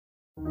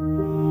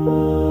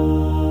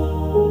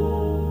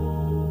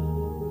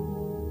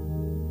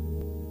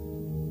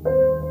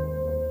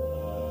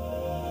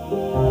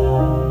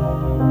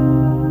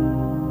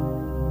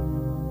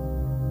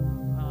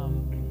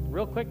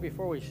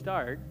before we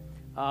start,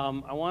 I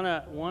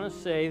want to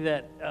say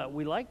that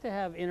we like to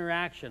have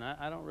interaction.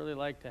 I don't really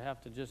like to have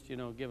to just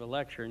give a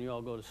lecture and you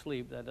all go to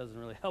sleep. That doesn't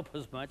really help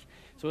us much.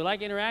 So we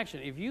like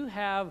interaction. If you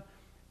have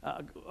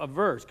a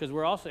verse, because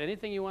we're also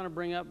anything you want to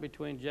bring up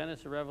between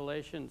Genesis and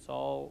Revelation, it's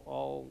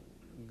all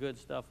good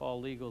stuff, all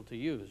legal to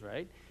use,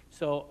 right?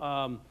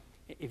 So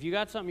if you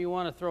got something you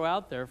want to throw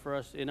out there for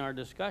us in our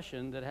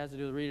discussion that has to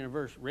do with reading a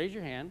verse, raise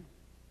your hand,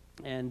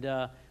 and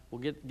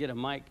we'll get a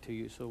mic to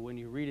you so when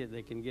you read it,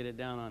 they can get it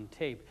down on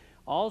tape.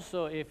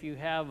 Also, if you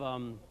have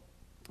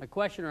a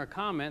question or a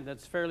comment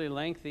that's fairly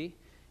lengthy,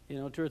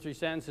 2 or 3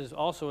 sentences,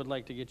 also would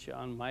like to get you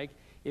on mic.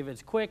 If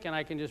it's quick and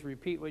I can just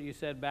repeat what you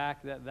said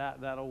back,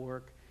 that'll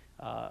work.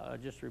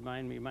 Just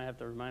remind me. You might have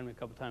to remind me a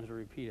couple times to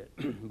repeat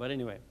it. But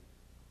anyway,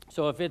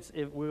 so if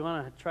we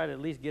want to try to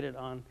at least get it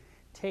on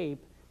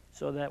tape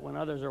so that when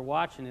others are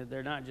watching it,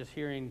 they're not just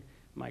hearing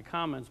my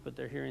comments, but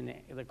they're hearing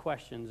the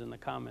questions and the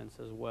comments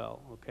as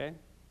well, okay?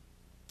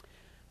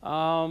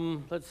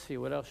 Let's see,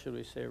 what else should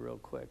we say real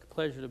quick?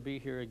 Pleasure to be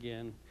here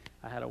again.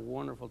 I had a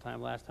wonderful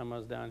time last time I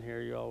was down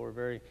here. You all were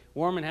very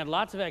warm and had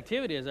lots of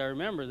activity, as I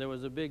remember. There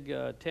was a big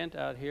tent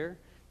out here,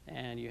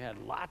 and you had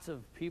lots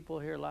of people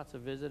here, lots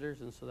of visitors,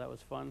 and so that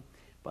was fun.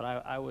 But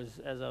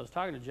as I was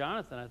talking to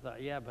Jonathan, I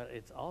thought, yeah, but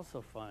it's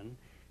also fun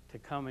to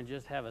come and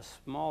just have a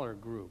smaller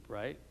group,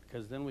 right?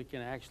 Because then we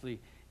can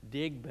actually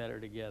dig better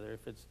together.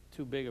 If it's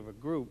too big of a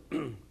group,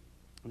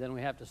 then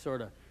we have to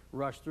sort of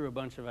rush through a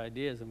bunch of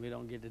ideas and we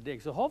don't get to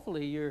dig. So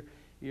hopefully you're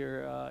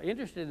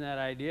interested in that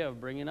idea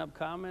of bringing up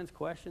comments,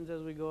 questions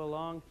as we go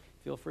along.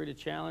 Feel free to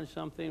challenge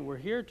something. We're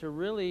here to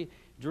really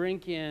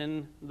drink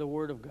in the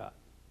Word of God,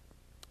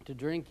 to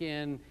drink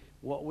in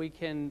what we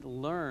can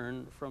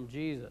learn from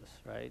Jesus,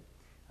 right?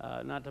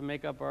 Not to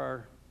make up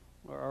our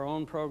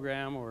own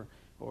program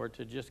or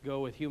to just go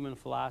with human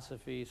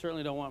philosophy.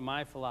 Certainly don't want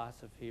my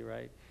philosophy,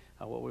 right?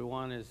 What we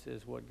want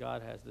is what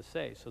God has to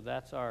say. So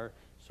that's our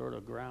sort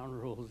of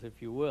ground rules,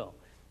 if you will.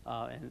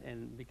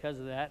 And because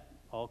of that,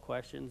 all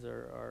questions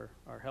are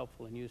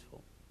helpful and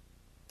useful.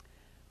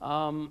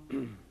 Now,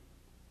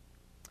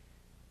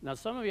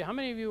 some of you, how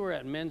many of you were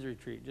at men's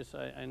retreat? Just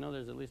I know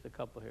there's at least a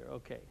couple here.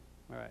 Okay,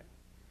 all right.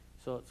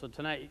 So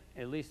tonight,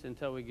 at least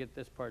until we get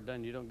this part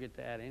done, you don't get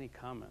to add any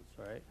comments,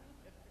 right?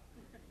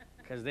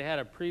 Because they had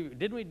a preview.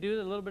 Didn't we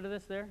do a little bit of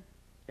this there?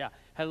 Yeah,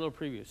 had a little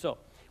preview. So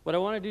what I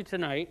want to do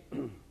tonight,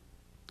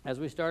 as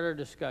we start our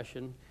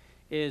discussion,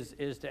 is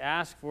to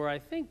ask for, I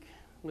think,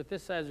 with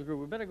this size of group,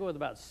 we better go with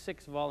about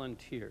 6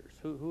 volunteers.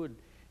 Who would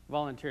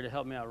volunteer to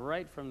help me out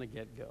right from the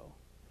get-go?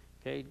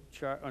 Okay,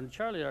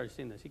 Charlie had already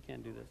seen this. He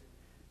can't do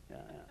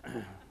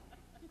this.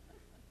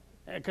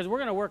 Because we're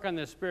going to work on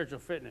this spiritual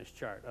fitness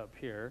chart up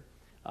here.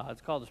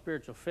 It's called the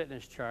spiritual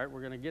fitness chart.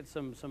 We're going to get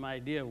some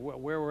idea of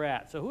where we're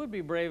at. So who would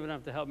be brave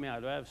enough to help me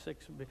out? Do I have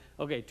 6?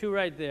 Okay, 2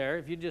 right there.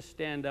 If you just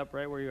stand up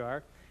right where you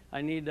are.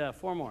 I need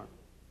 4 more.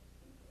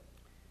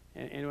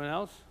 Anyone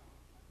else?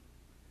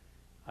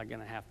 I'm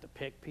going to have to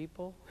pick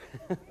people.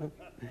 All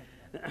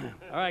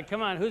right,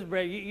 come on. Who's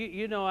brave?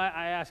 You know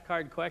I ask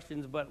hard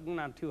questions, but we're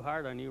not too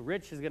hard on you.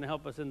 Rich is going to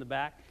help us in the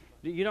back.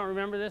 You don't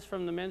remember this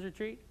from the men's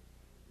retreat?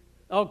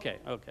 Okay.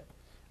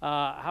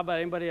 How about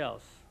anybody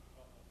else?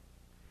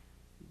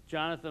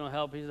 Jonathan will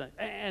help. He's not,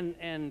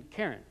 and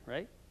Karen,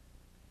 right?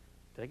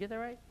 Did I get that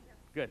right? Yeah.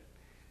 Good.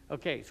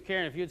 Okay, so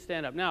Karen, if you'd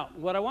stand up. Now,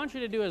 what I want you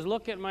to do is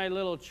look at my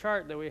little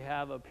chart that we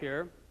have up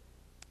here.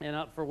 And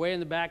up for way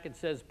in the back, it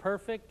says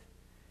perfect,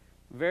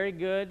 very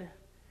good,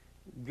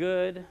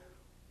 good,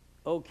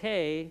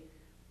 okay,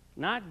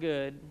 not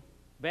good,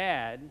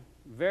 bad,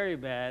 very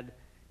bad,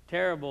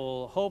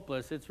 terrible,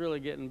 hopeless. It's really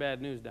getting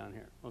bad news down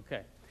here.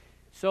 Okay.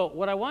 So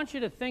what I want you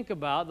to think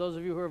about, those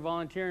of you who are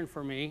volunteering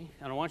for me,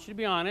 and I want you to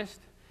be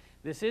honest,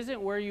 this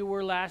isn't where you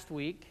were last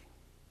week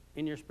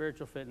in your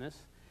spiritual fitness.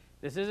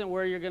 This isn't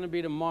where you're going to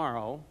be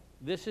tomorrow.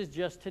 This is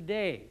just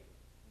today.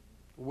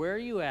 Where are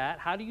you at?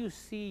 How do you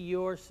see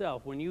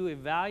yourself? When you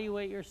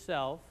evaluate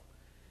yourself,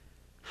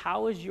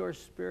 how is your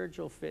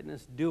spiritual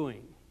fitness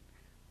doing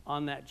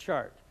on that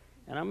chart?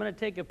 And I'm going to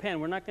take a pen.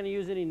 We're not going to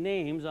use any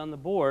names on the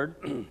board,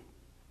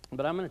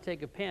 but I'm going to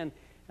take a pen,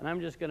 and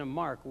I'm just going to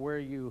mark where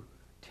you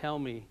tell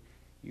me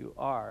you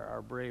are,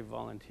 our brave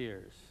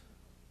volunteers.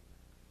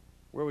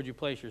 Where would you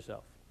place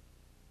yourself?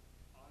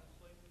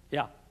 Honestly?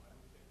 Yeah. I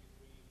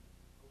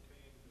would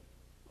say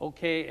between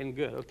okay and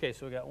good. Okay and good. Okay,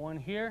 so we got one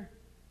here.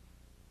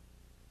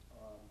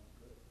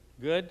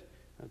 Good.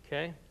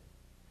 Okay.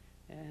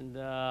 And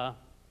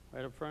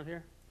right up front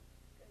here?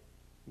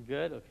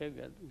 Good. Okay,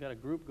 we've got a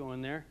group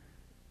going there.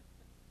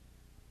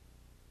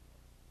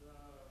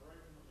 right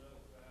in the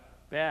middle,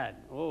 bad.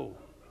 Bad. Oh.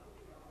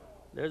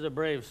 There's a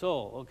brave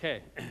soul.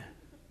 Okay.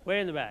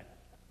 Way in the back.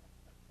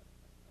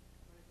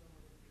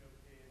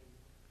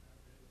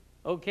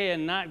 Okay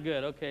and not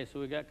good. Okay, so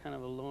we got kind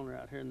of a loner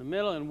out here in the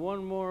middle, and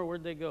one more.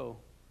 Where'd they go?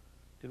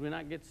 Did we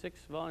not get 6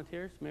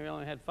 volunteers? Maybe I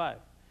only had 5.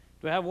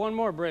 Do I have one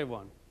more brave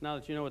one, now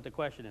that you know what the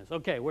question is?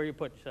 Okay, where you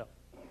put yourself?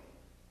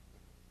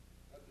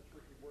 That's a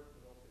tricky word,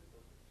 but I'll say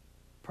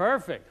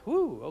perfect. Perfect.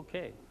 Whew,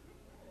 okay.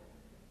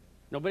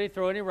 Nobody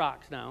throw any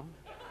rocks now.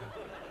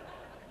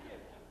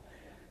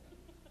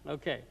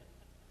 Okay.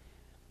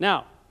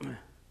 Now,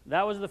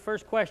 that was the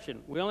first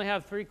question. We only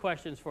have 3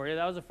 questions for you.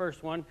 That was the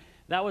first one.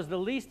 That was the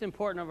least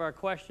important of our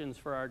questions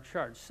for our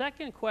chart.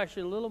 Second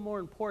question, a little more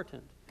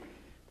important.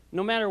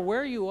 No matter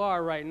where you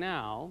are right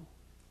now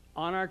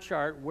on our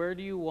chart, where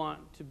do you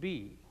want to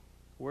be?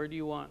 Where do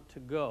you want to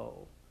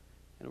go?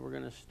 And we're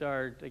going to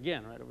start,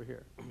 again, right over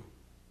here.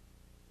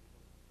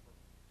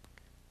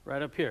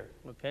 Right up here.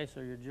 Okay,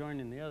 so you're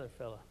joining the other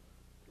fella.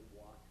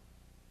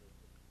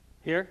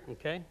 Here,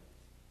 okay.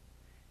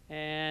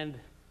 And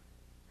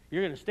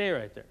you're going to stay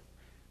right there.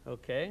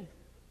 Okay.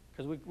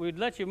 Because we'd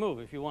let you move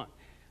if you want.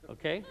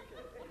 Okay.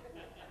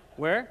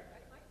 Where?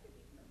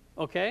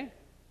 Okay.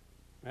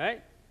 All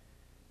right.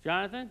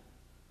 Jonathan?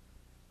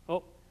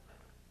 Oh.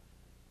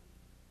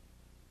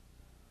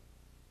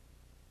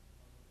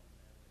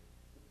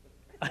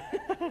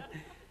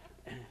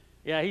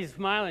 Yeah, he's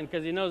smiling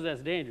because he knows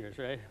that's dangerous,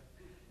 right?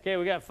 Okay,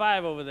 we got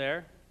 5 over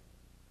there.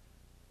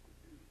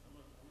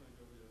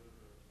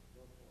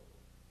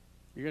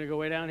 You're going to go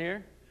way down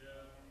here? Yeah.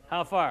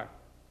 How far?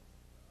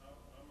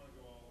 I'm going to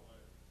go all the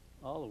way.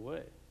 All the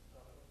way.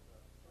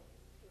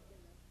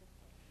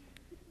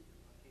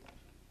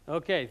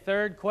 Okay,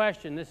 third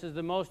question. This is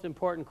the most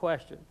important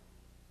question.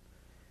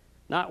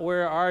 Not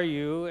where are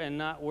you and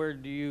not where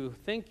do you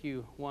think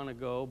you want to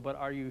go, but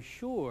are you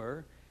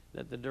sure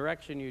that the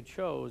direction you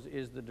chose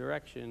is the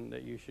direction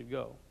that you should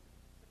go?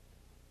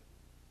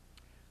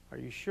 Are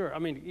you sure? I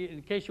mean,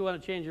 in case you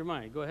want to change your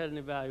mind, go ahead and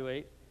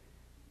evaluate.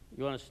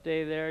 You want to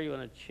stay there? You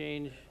want to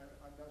change?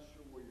 I'm not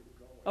sure where you're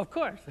going. Of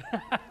course.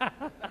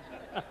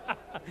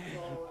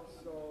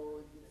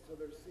 So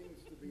there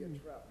seems to be a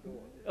trap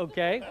door.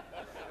 Okay.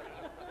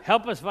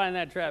 Help us find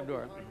that trap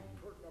door. So behind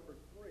curtain number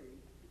 3,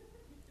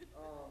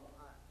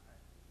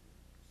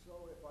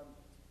 so if I'm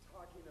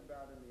talking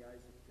about in the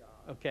eyes of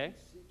God, Okay.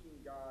 seeking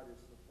God is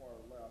the far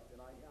left,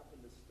 and I happen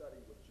to study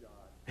with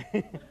John.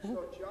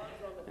 So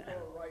John's on the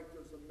far right.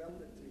 There's a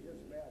method to his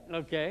madness.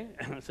 Okay.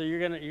 So you're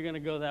gonna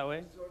go that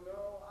way? So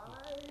no,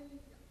 I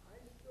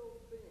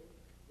still think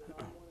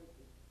that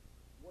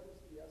what is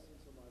the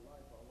essence of my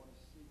life? I want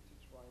to seek to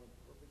try and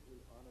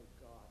perfectly honor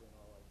God in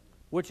all I do.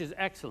 Which is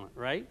excellent,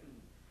 right?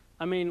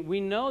 I mean, we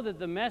know that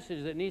the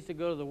message that needs to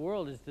go to the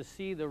world is to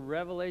see the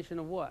revelation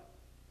of what?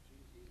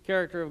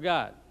 Character of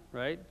God,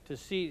 right? To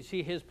see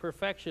his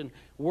perfection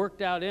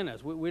worked out in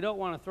us. We don't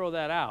want to throw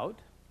that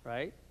out,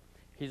 right?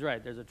 He's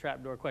right, there's a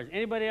trapdoor question.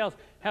 Anybody else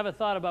have a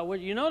thought about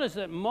what? You notice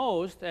that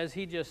most, as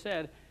he just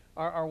said,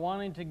 are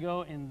wanting to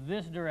go in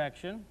this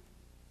direction,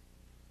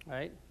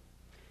 right?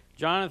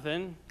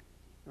 Jonathan,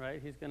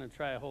 right, he's going to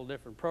try a whole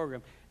different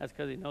program. That's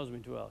because he knows me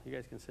too well. You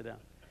guys can sit down.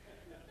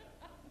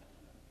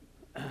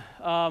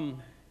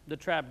 The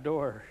trap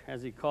door,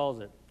 as he calls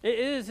it.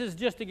 This is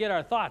just to get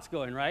our thoughts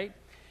going, right?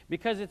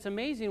 Because it's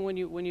amazing when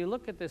you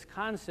look at this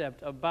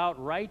concept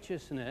about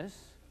righteousness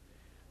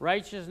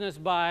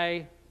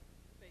by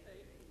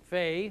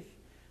faith,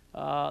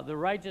 the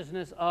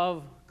righteousness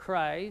of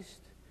Christ,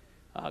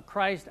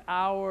 Christ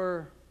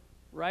our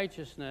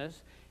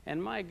righteousness,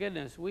 and my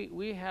goodness,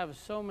 we have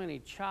so many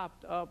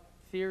chopped up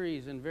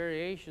theories and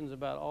variations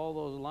about all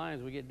those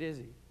lines, we get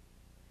dizzy.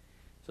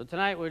 So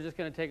tonight we're just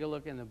going to take a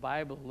look in the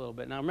Bible a little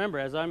bit. Now remember,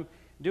 as I'm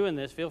doing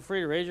this, feel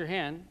free to raise your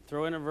hand,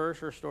 throw in a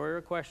verse or a story or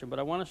a question, but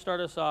I want to start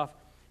us off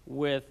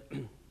with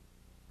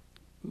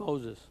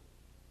Moses.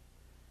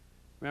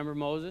 Remember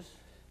Moses?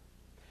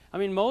 I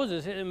mean,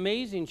 Moses, an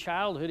amazing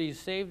childhood. He's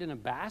saved in a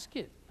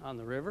basket on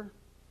the river,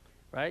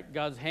 right?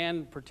 God's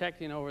hand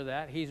protecting over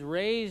that. He's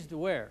raised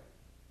where?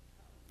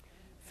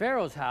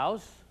 Pharaoh's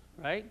house,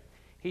 right?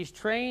 He's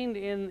trained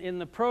in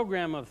the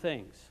program of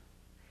things.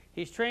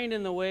 He's trained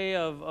in the way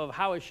of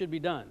how it should be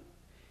done.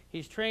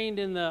 He's trained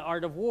in the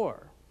art of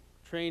war,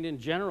 trained in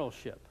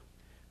generalship,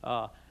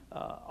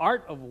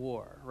 art of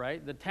war,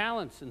 right? The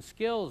talents and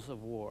skills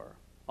of war.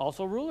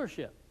 Also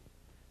rulership,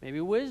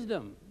 maybe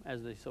wisdom,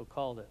 as they so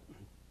called it.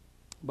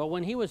 But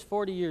when he was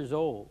 40 years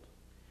old,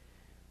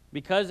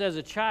 because as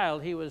a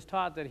child he was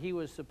taught that he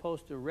was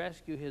supposed to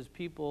rescue his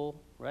people,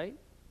 right,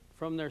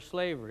 from their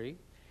slavery.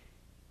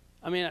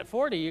 I mean, at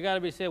 40, you got to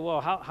be saying,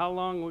 well, how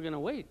long are we going to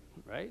wait,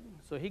 right?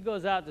 So he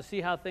goes out to see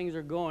how things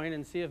are going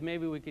and see if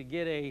maybe we could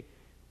get a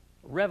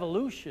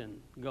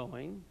revolution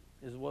going,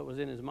 is what was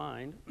in his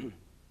mind.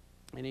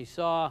 And he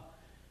saw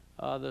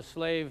the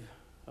slave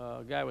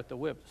guy with the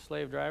whip, the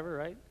slave driver,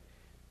 right,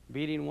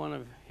 beating one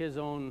of his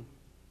own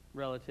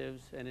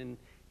relatives. And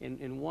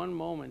in one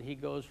moment, he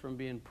goes from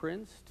being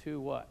prince to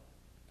what?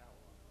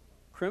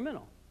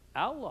 Criminal,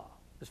 outlaw,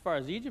 as far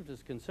as Egypt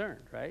is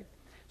concerned, right?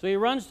 So he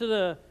runs to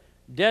the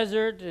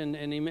desert,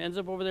 and he ends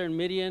up over there in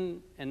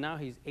Midian, and now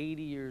he's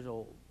 80 years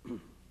old.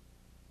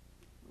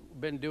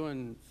 Been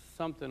doing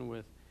something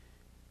with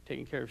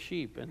taking care of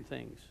sheep and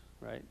things,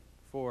 right,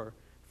 for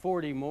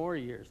 40 more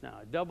years now.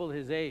 Doubled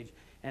his age.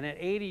 And at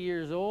 80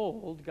 years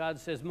old, God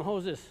says,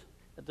 Moses,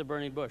 at the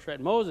burning bush, right?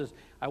 Moses,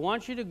 I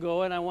want you to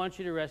go and I want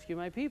you to rescue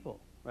my people,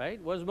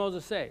 right? What does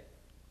Moses say?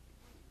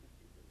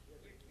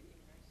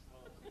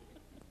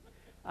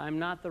 I'm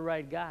not the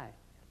right guy.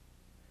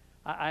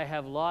 I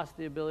have lost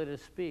the ability to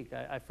speak.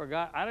 I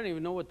forgot. I don't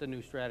even know what the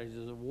new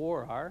strategies of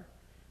war are.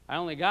 I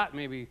only got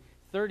maybe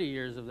 30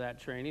 years of that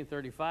training,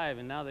 35,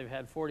 and now they've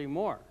had 40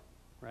 more,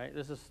 right?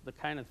 This is the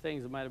kind of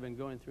things that might have been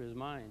going through his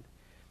mind.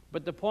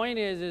 But the point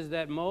is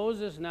that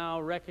Moses now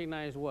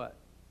recognized what?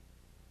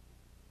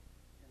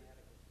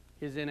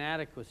 His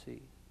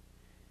inadequacy.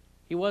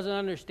 He wasn't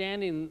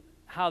understanding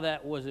how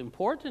that was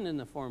important in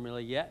the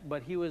formula yet,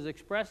 but he was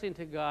expressing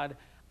to God,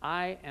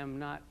 I am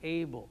not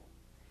able.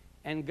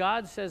 And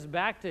God says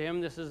back to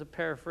him, this is a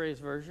paraphrase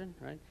version,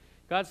 right?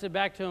 God said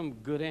back to him,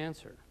 good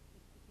answer.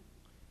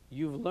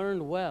 You've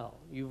learned well.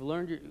 You've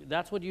learned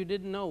that's what you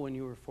didn't know when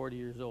you were 40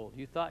 years old.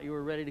 You thought you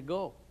were ready to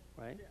go,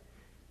 right?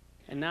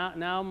 And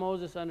now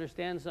Moses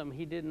understands something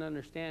he didn't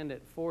understand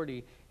at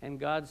 40, and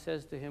God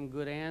says to him,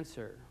 good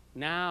answer.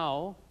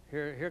 Now,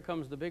 here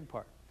comes the big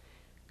part.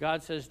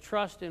 God says,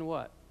 trust in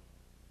what?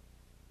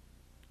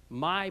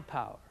 My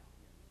power,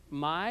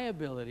 my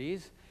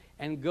abilities,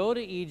 and go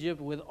to Egypt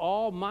with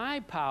all my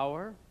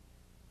power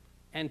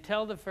and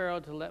tell the Pharaoh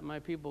to let my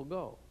people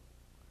go.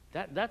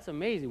 That's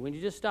amazing when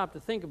you just stop to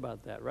think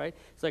about that, right?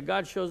 It's like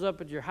God shows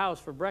up at your house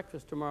for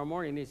breakfast tomorrow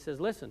morning and he says,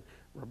 listen,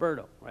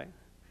 Roberto, right?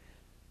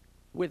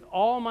 With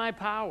all my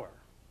power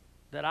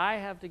that I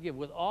have to give,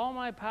 with all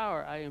my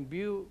power I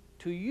imbue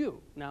to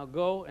you. Now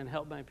go and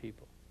help my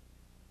people.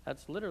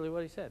 That's literally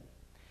what he said.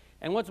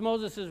 And what's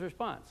Moses'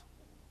 response?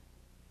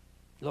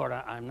 Lord,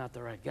 I'm not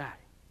the right guy.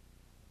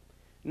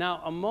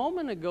 Now, a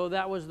moment ago,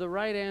 that was the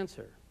right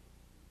answer.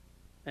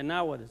 And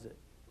now what is it?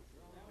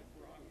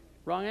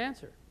 Wrong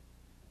answer.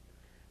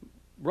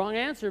 Wrong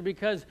answer,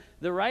 because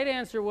the right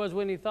answer was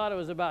when he thought it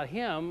was about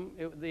him.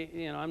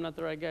 I'm not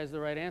the right guy is the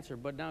right answer.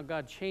 But now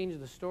God changed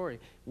the story.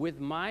 With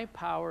my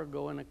power,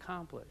 go and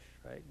accomplish,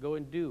 right? Go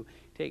and do.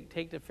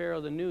 Take to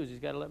Pharaoh the news. He's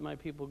got to let my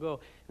people go.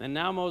 And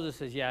now Moses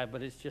says, yeah,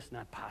 but it's just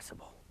not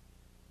possible.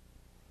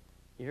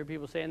 You hear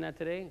people saying that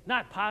today?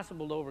 Not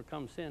possible to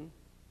overcome sin.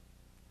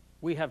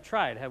 We have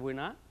tried, have we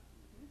not?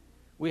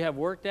 We have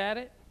worked at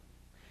it.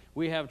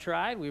 We have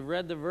tried. We've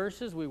read the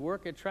verses. We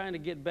work at trying to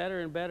get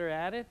better and better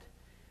at it.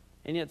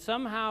 And yet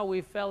somehow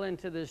we fell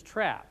into this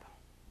trap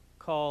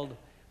called,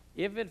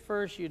 if at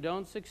first you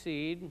don't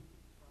succeed,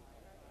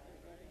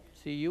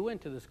 see, you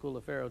went to the school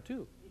of Pharaoh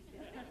too.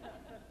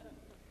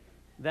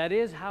 That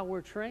is how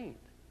we're trained.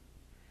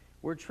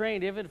 We're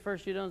trained, if at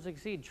first you don't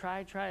succeed,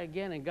 try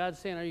again. And God's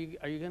saying,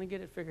 are you going to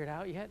get it figured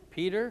out yet?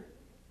 Peter?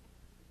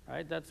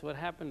 Right? That's what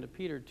happened to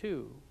Peter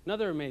too.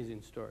 Another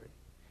amazing story.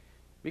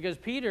 Because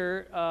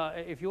Peter,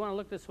 if you want to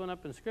look this one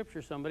up in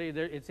Scripture, somebody,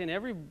 it's in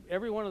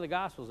every one of the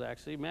Gospels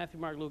actually, Matthew,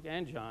 Mark, Luke,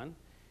 and John.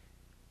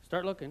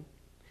 Start looking.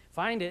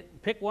 Find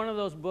it. Pick one of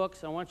those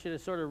books. I want you to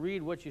sort of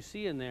read what you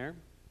see in there.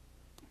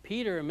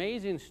 Peter,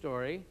 amazing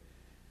story,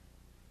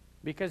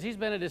 because he's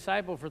been a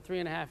disciple for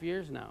 3.5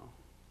 years now.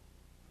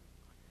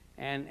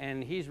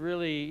 And he's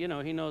really,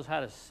 he knows how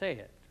to say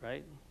it,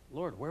 right?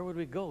 Lord, where would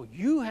we go?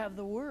 You have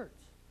the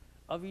words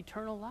of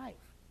eternal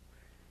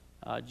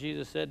life.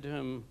 Jesus said to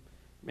him,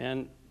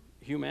 man,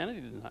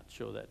 humanity did not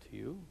show that to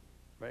you,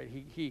 right?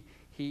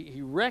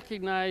 He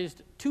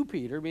recognized to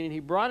Peter, meaning he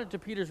brought it to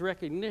Peter's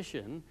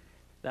recognition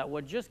that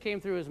what just came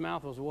through his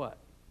mouth was what?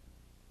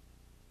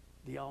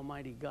 The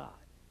Almighty God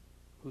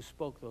who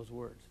spoke those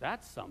words.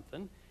 That's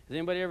something. Has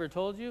anybody ever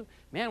told you,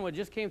 man, what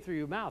just came through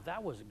your mouth,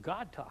 that was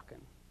God talking?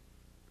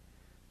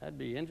 That'd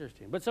be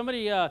interesting. But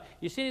somebody,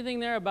 you see anything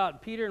there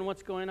about Peter and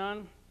what's going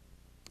on?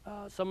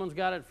 Someone's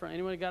got it from,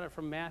 anybody got it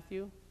from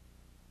Matthew?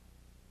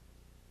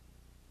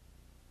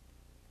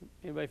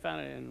 Anybody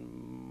found it in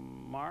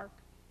Mark?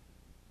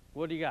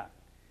 What do you got?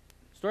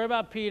 Story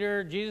about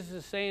Peter. Jesus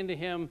is saying to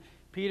him,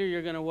 Peter,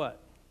 you're going to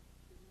what?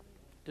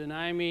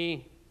 Deny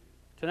me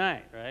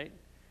tonight, right?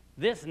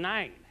 This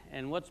night.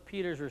 And what's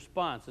Peter's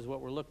response is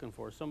what we're looking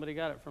for. Somebody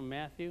got it from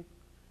Matthew?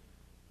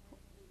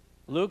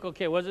 Luke?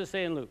 Okay, what does it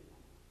say in Luke?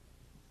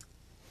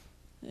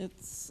 It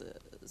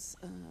says,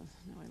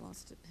 no, I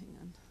lost it. Hang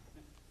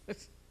on.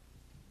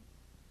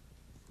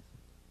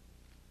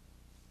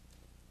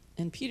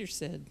 And Peter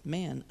said,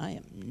 man, I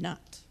am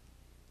not.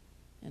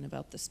 And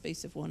about the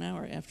space of 1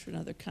 hour after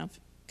another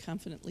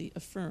confidently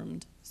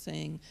affirmed,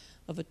 saying,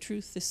 of a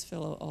truth this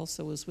fellow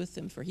also was with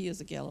him, for he is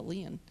a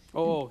Galilean.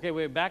 Oh, okay,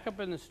 wait, back up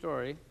in the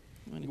story.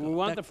 We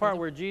want the part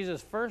where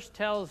Jesus first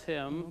tells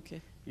him,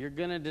 okay, you're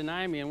going to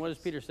deny me. And what does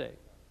Peter say?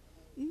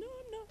 No,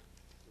 I'm not.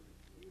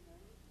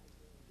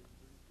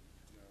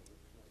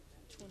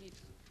 22.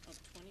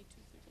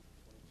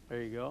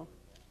 There you go.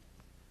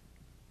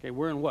 Okay,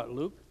 we're in what,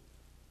 Luke?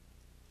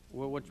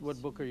 What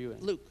book are you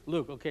in? Luke.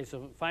 Luke, okay,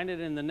 so find it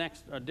in the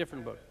next,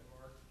 different book.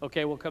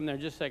 Okay, we'll come there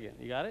in just a second.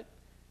 You got it?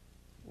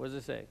 What does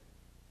it say?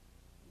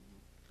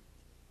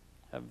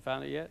 Haven't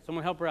found it yet?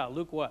 Someone help her out.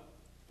 Luke what?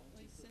 Well,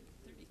 he said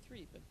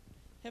 33, but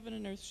heaven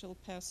and earth shall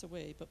pass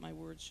away, but my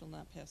words shall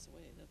not pass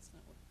away. That's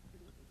not what we're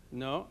looking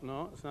for.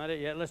 No, it's not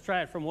it yet. Let's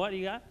try it from what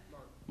you got?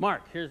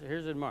 Mark.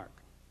 Here's in Mark.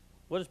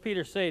 What does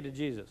Peter say to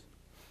Jesus?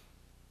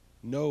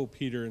 No,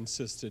 Peter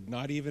insisted,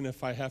 not even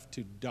if I have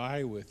to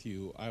die with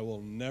you, I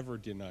will never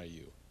deny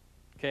you.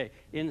 Okay,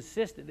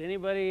 insisted.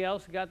 Anybody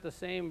else got the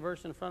same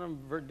verse in front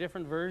of them,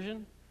 different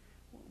version?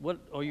 What?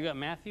 Oh, you got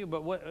Matthew,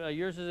 but what?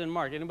 Yours is in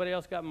Mark. Anybody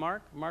else got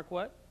Mark? Mark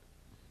what?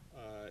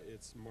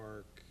 It's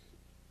Mark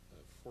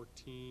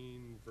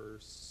 14,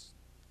 verse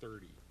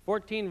 30.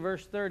 14,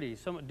 verse 30.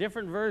 Some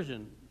different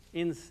version.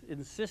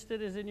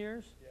 Insisted is in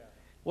yours? Yeah.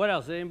 What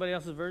else? Did anybody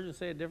else's version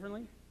say it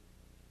differently?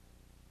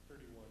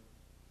 31.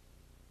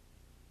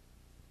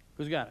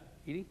 Who's got it?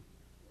 Edie?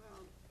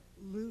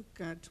 Luke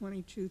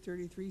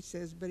 22:33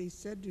 says, "But he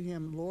said to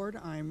him, Lord,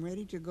 I am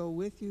ready to go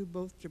with you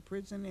both to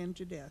prison and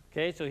to death."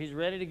 Okay, so he's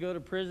ready to go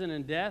to prison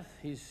and death.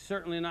 He's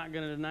certainly not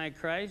going to deny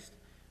Christ.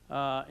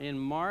 In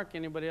Mark,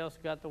 anybody else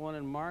got the one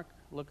in Mark?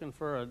 Looking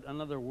for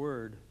another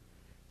word.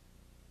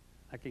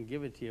 I can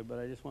give it to you, but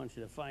I just want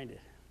you to find it.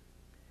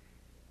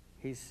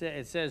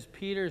 It says,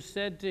 Peter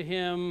said to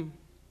him,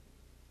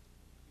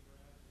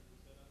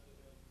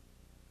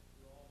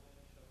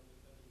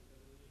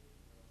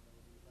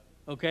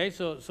 okay,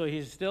 so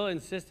he's still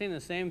insisting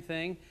the same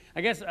thing.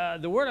 I guess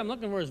the word I'm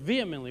looking for is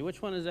vehemently.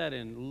 Which one is that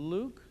in?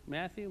 Luke,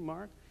 Matthew,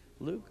 Mark,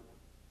 Luke?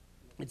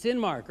 It's in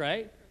Mark,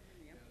 right?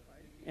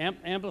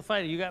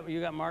 Amplified. You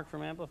got Mark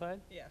from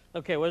Amplified? Yeah.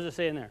 Okay, what does it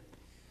say in there?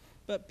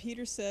 But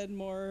Peter said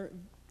more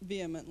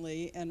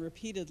vehemently and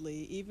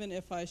repeatedly, even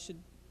if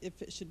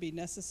it should be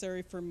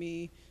necessary for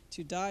me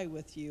to die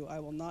with you, I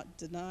will not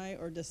deny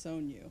or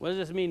disown you. What does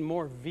this mean,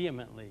 more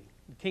vehemently?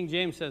 King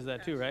James says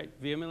that too, right?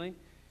 Vehemently?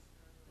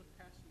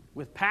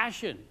 With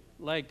passion.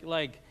 Like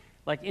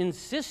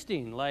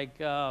insisting,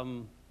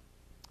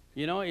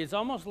 it's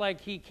almost like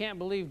he can't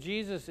believe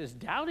Jesus is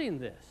doubting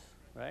this,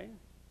 right?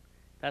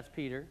 That's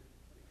Peter.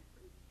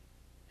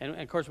 And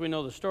of course, we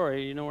know the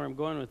story. You know where I'm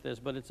going with this.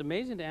 But it's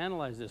amazing to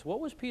analyze this. What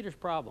was Peter's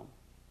problem?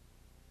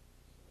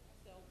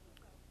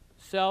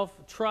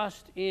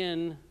 Trust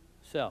in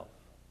self,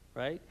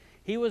 right?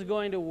 He was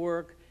going to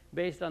work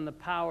based on the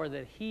power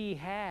that he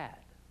had,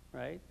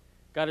 right?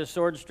 Got his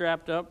sword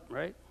strapped up,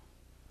 right?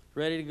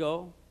 Ready to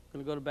go.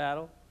 Going to go to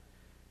battle.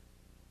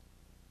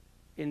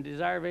 In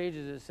Desire of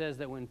Ages, it says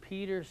that when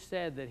Peter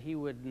said that he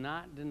would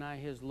not deny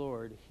his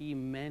Lord, he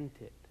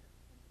meant it.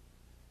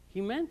 He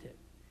meant it.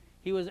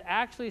 He was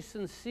actually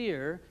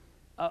sincere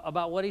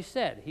about what he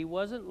said. He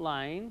wasn't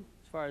lying,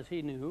 as far as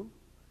he knew,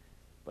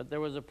 but there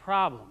was a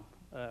problem.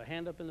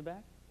 Hand up in the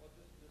back. Well,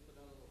 just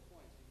another little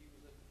point. See,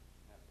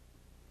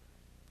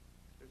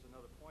 there's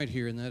another point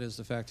here, and that is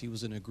the fact he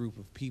was in a group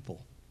of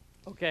people.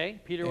 Okay,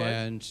 Peter was.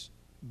 And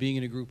being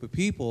in a group of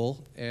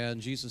people,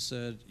 and Jesus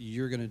said,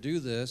 "You're going to do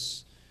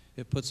this."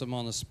 It puts him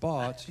on the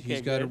spot. Okay,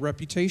 he's got good. a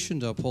reputation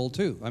to uphold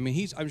too. I mean,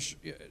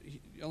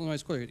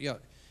 Illinois clear. Yeah,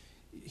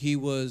 he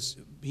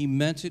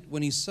meant it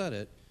when he said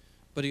it,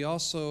 but he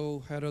also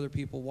had other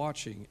people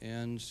watching,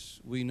 and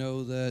we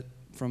know that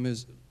from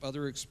his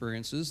other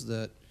experiences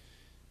that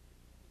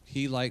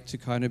he liked to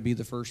kind of be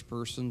the first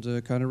person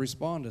to kind of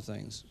respond to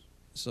things.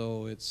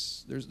 So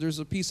there's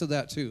a piece of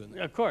that too. In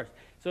there. Of course.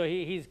 So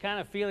he's kind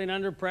of feeling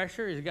under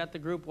pressure. He's got the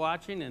group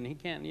watching, and he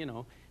can't,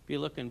 be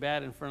looking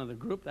bad in front of the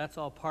group. That's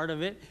all part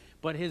of it.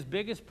 But his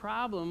biggest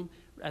problem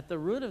at the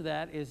root of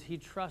that is he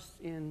trusts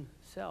in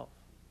self.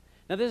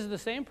 Now, this is the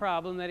same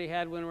problem that he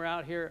had when we're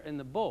out here in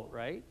the boat,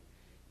 right?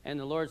 And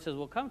the Lord says,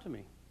 well, come to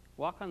me.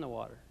 Walk on the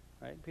water,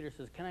 right? Peter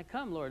says, can I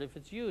come, Lord? If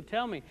it's you,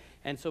 tell me.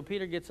 And so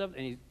Peter gets up,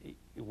 and he's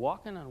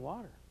walking on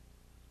water.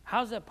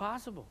 How's that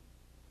possible?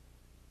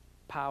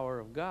 Power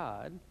of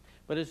God.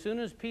 But as soon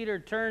as Peter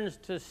turns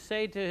to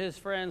say to his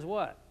friends,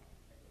 what?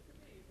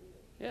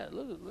 Yeah,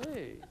 look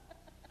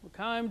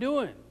how I'm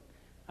doing.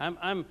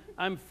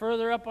 I'm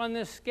further up on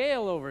this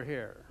scale over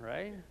here,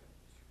 right?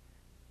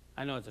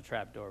 I know it's a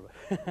trap door,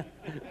 but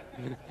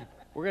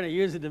we're going to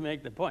use it to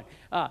make the point.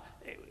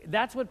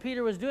 That's what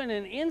Peter was doing,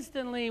 and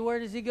instantly, where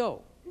does he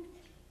go?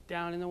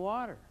 Down in the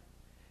water.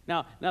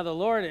 Now the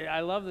Lord,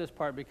 I love this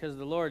part because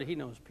the Lord, he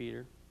knows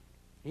Peter.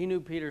 He knew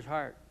Peter's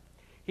heart.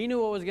 He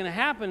knew what was going to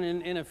happen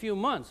in a few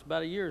months,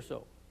 about a year or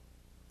so.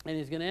 And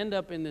he's going to end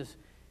up in this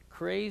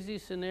crazy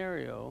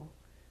scenario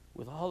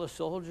with all the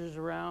soldiers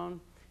around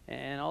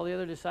and all the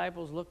other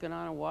disciples looking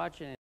on and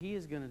watching. And he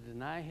is going to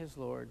deny his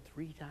Lord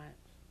 3 times.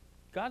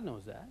 God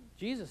knows that.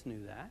 Jesus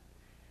knew that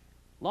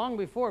long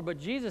before. But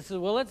Jesus says,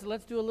 well,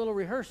 let's do a little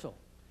rehearsal.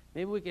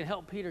 Maybe we can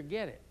help Peter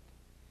get it.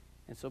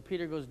 And so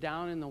Peter goes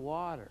down in the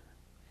water.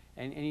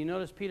 And you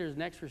notice Peter's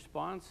next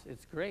response?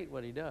 It's great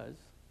what he does.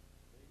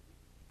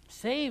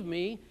 Save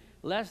me,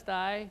 lest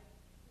I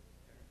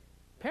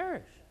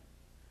perish.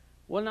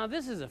 Well, now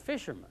this is a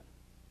fisherman.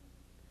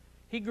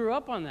 He grew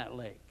up on that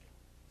lake.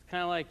 It's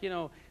kind of like,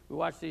 we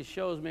watch these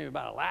shows maybe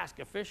about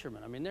Alaska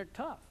fishermen. I mean, they're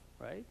tough,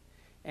 right?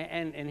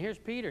 And here's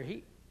Peter.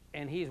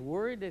 He's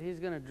worried that he's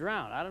going to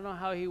drown. I don't know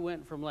how he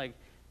went from like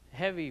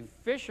hefty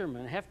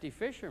fisherman,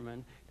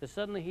 to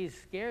suddenly he's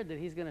scared that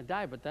he's going to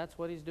die, but that's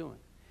what he's doing.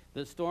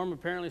 The storm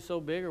apparently so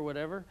big or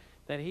whatever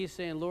that he's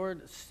saying,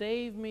 Lord,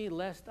 save me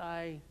lest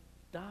I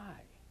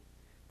die.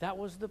 That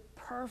was the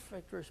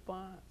perfect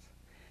response.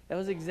 That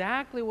was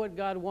exactly what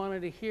God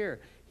wanted to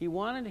hear. He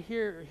wanted to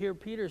hear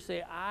Peter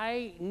say,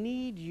 I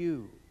need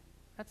you.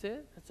 That's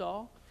it. That's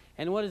all.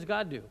 And what does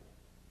God do?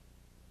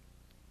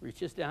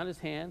 reaches down his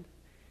hand,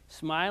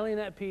 smiling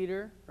at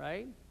Peter,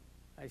 right?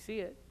 I see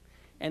it.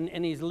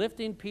 And he's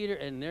lifting Peter,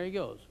 and there he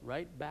goes,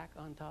 right back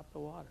on top of the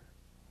water.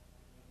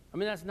 I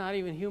mean, that's not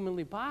even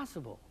humanly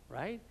possible,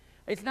 right?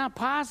 It's not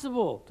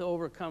possible to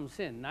overcome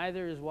sin.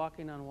 Neither is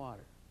walking on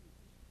water.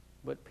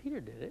 But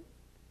Peter did it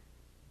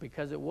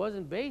because it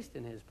wasn't based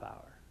in his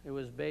power. It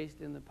was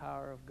based in the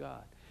power of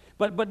God.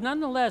 But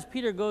nonetheless,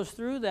 Peter goes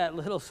through that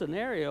little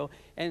scenario,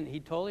 and he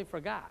totally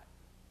forgot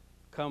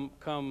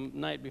come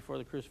night before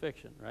the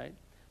crucifixion, right?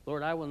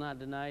 Lord, I will not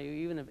deny you.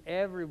 Even if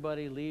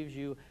everybody leaves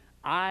you,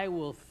 I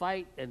will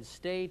fight and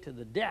stay to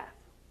the death.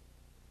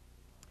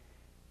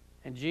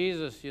 And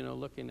Jesus,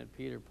 looking at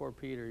Peter, poor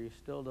Peter, you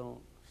still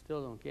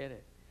don't get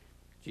it.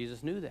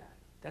 Jesus knew that.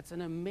 That's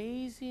an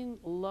amazing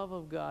love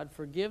of God,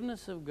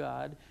 forgiveness of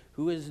God,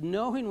 who is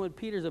knowing what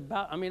Peter's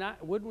about. I mean,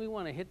 wouldn't we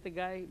want to hit the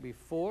guy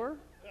before?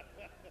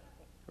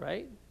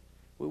 Right?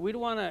 We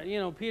don't want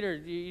to, Peter,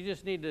 you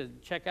just need to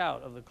check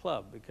out of the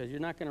club because you're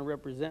not going to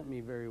represent me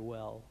very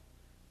well.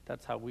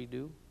 That's how we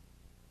do,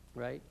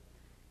 right?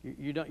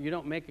 You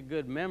don't make a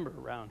good member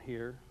around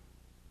here.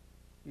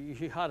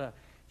 You ought to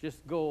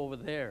just go over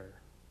there.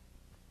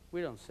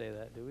 We don't say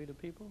that, do we, to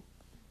people?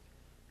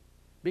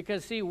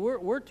 Because, see,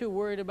 we're too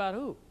worried about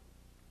who?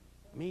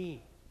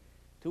 Me.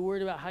 Too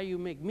worried about how you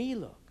make me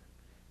look.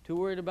 Too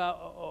worried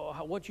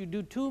about what you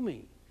do to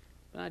me.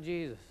 Not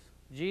Jesus.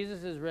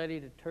 Jesus is ready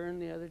to turn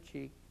the other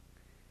cheek,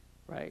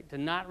 right? To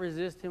not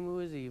resist him who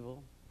is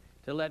evil.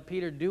 To let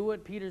Peter do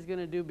what Peter's going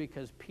to do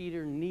because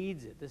Peter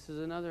needs it. This is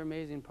another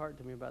amazing part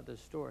to me about this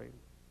story.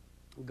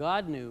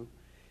 God knew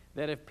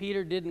that if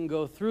Peter didn't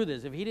go through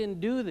this, if he didn't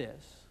do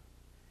this,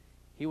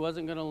 he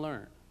wasn't going to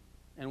learn.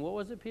 And what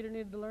was it Peter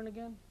needed to learn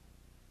again?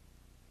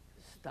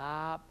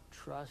 Stop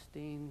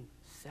trusting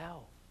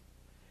self.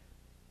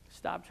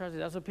 Stop trusting.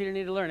 That's what Peter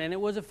needed to learn. And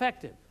it was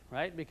effective,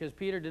 right? Because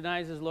Peter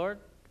denies his Lord.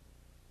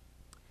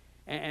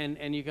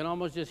 And you can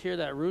almost just hear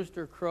that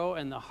rooster crow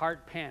and the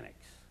heart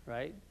panics,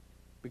 right?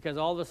 Because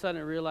all of a sudden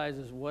it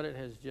realizes what it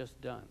has just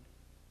done.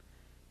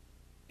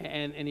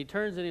 And he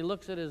turns and he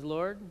looks at his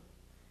Lord.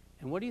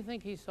 And what do you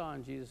think he saw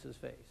in Jesus'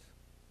 face?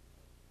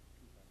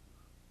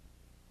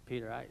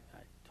 Peter, I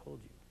told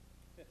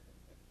you.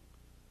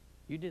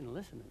 You didn't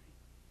listen to me.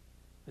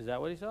 Is that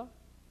what he saw?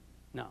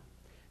 No.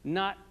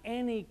 Not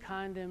any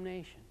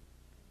condemnation.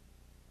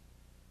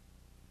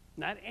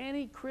 Not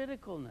any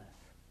criticalness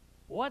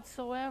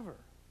whatsoever.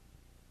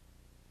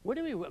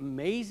 Wouldn't it be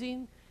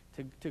amazing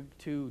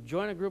to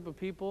join a group of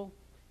people?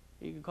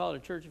 You can call it a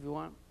church if you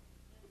want.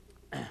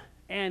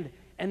 And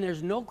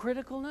there's no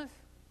criticalness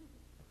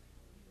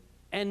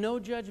and no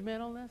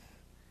judgmentalness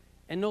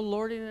and no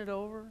lording it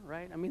over,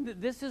 right? I mean,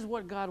 this is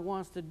what God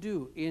wants to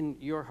do in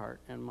your heart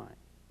and mine.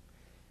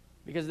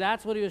 Because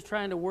that's what he was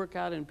trying to work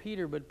out in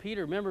Peter. But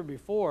Peter, remember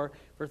before,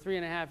 for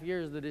 3.5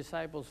 years, the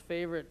disciples'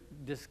 favorite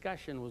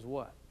discussion was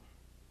what?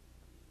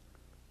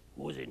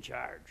 Who's in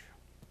charge?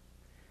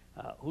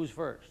 Who's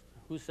first?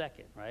 Who's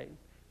second, right?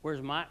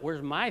 Where's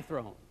my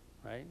throne,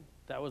 right?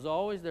 That was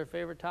always their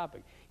favorite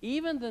topic.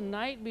 Even the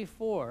night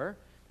before,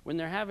 when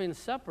they're having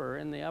supper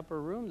in the upper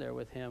room there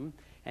with him,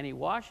 and he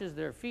washes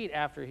their feet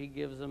after he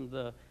gives them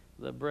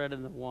the bread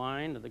and the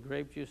wine, or the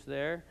grape juice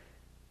there,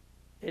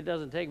 it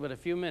doesn't take but a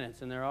few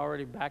minutes, and they're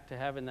already back to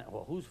having that,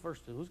 well, who's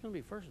first? Who's going to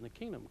be first in the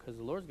kingdom? Because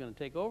the Lord's going to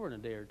take over in a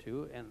day or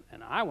two,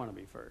 and I want to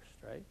be first,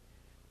 right?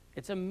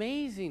 It's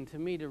amazing to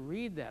me to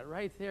read that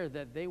right there,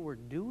 that they were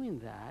doing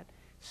that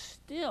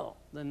still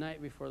the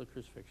night before the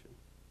crucifixion.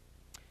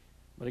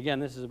 But again,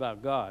 this is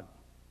about God,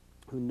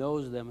 who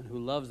knows them and who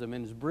loves them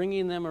and is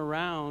bringing them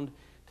around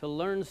to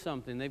learn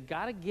something. They've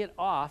got to get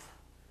off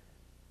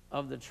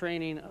of the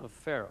training of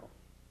Pharaoh.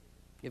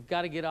 You've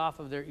got to get off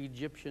of their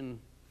Egyptian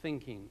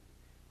thinking,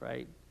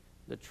 right?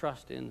 The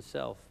trust in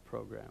self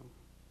program.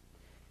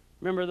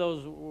 Remember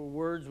those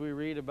words we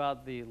read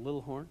about the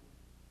little horn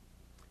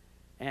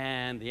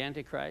and the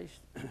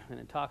Antichrist? And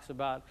it talks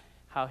about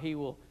how he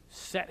will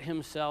set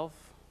himself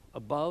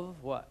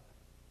above what?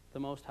 The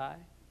Most High.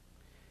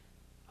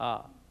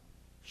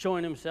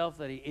 Showing himself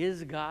that he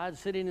is God,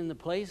 sitting in the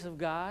place of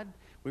God.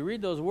 We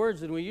read those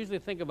words and we usually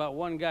think about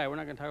one guy. We're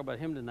not going to talk about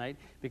him tonight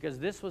because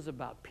this was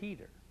about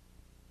Peter.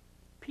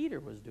 Peter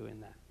was doing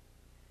that.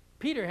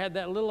 Peter had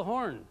that little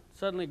horn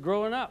suddenly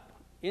growing up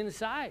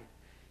inside.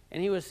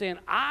 And he was saying,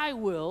 I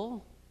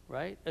will,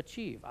 right,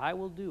 achieve. I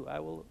will do. I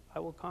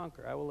will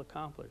conquer. I will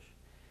accomplish.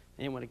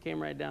 And when it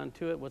came right down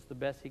to it, what's the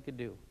best he could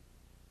do?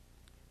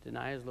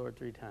 Deny his Lord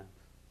 3 times.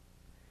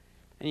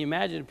 And you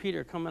imagine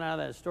Peter coming out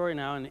of that story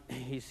now, and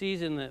he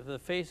sees in the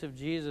face of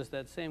Jesus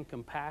that same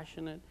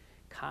compassionate,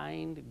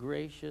 kind,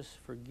 gracious,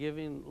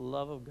 forgiving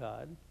love of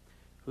God,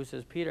 who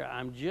says, Peter,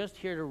 I'm just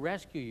here to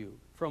rescue you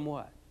from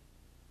what?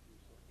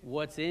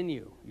 What's in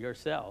you,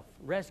 yourself.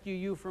 Rescue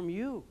you from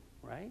you,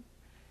 right?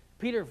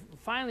 Peter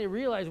finally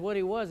realized what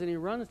he was, and he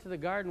runs to the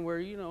garden where,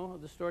 you know,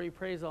 the story, he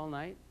prays all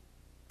night,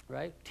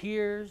 right?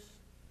 Tears.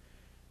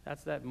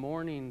 That's that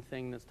mourning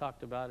thing that's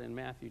talked about in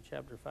Matthew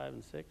chapter 5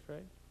 and 6,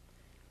 right?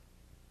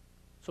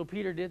 So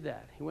Peter did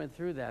that. He went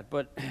through that.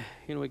 But,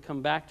 you know, we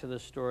come back to the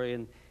story,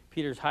 and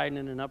Peter's hiding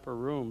in an upper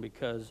room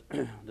because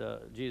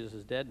Jesus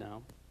is dead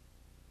now.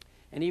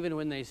 And even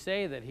when they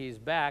say that he's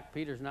back,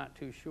 Peter's not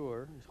too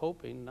sure. He's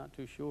hoping, not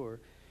too sure.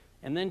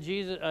 And then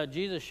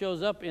Jesus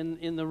shows up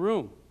in the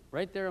room,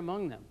 right there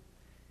among them.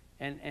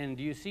 And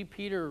do you see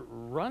Peter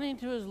running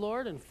to his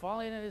Lord and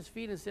falling at his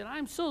feet and saying,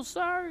 I'm so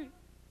sorry?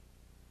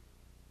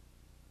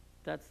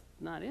 That's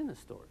not in the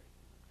story.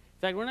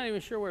 In fact, we're not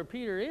even sure where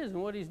Peter is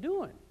and what he's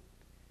doing.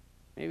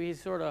 Maybe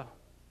he's sort of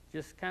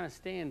just kind of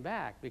staying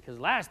back, because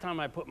last time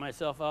I put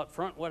myself out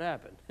front, what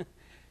happened?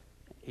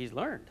 He's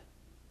learned.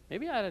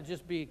 Maybe I ought to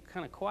just be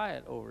kind of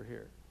quiet over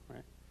here,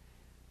 right?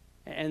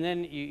 And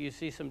then you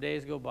see some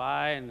days go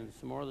by and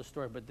some more of the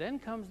story. But then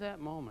comes that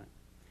moment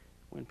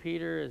when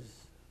Peter is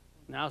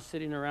now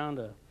sitting around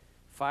a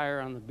fire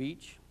on the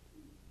beach.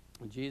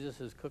 And Jesus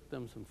has cooked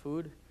them some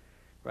food,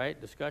 right?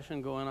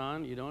 Discussion going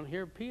on. You don't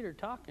hear Peter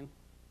talking.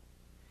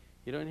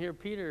 You don't hear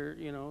Peter,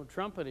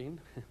 trumpeting.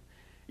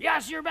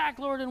 Yes, you're back,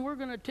 Lord, and we're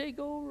going to take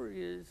over.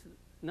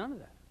 None of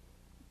that.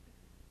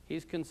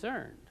 He's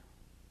concerned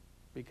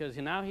because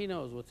now he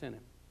knows what's in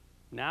him.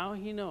 Now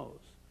he knows.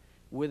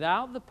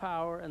 Without the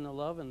power and the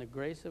love and the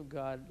grace of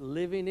God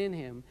living in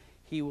him,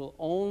 he will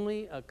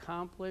only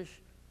accomplish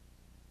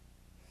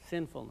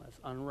sinfulness,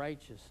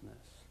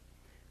 unrighteousness,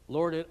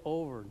 lord it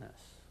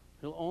overness.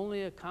 He'll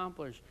only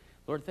accomplish,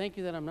 Lord, thank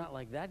you that I'm not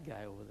like that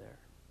guy over there.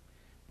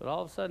 But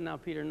all of a sudden now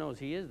Peter knows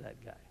he is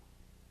that guy.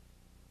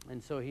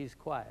 And so he's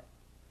quiet.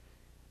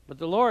 But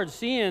the Lord,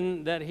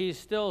 seeing that he's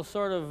still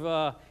sort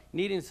of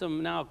needing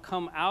some now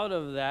come out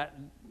of that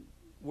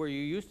where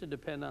you used to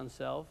depend on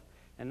self,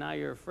 and now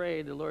you're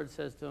afraid, the Lord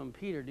says to him,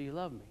 Peter, do you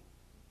love me?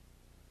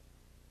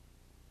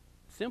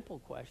 Simple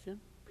question.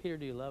 Peter,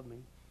 do you love me?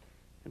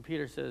 And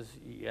Peter says,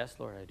 yes,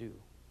 Lord, I do.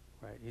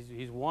 Right?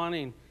 He's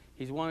wanting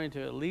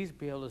to at least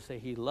be able to say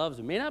he loves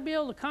him. May not be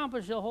able to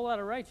accomplish a whole lot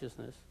of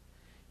righteousness.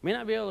 May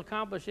not be able to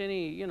accomplish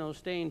any,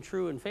 staying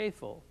true and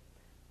faithful.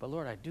 But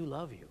Lord, I do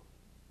love you.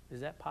 Is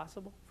that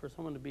possible for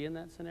someone to be in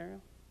that scenario?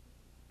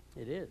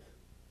 It is.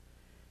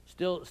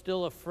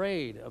 Still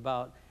afraid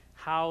about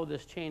how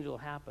this change will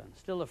happen.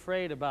 Still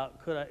afraid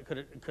about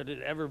could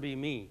it ever be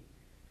me?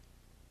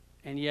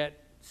 And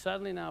yet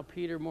suddenly now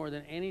Peter, more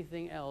than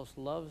anything else,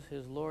 loves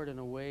his Lord in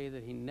a way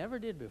that he never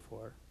did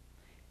before.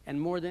 And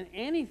more than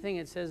anything,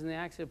 it says in the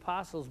Acts of the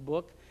Apostles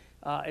book,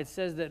 it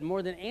says that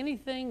more than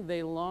anything,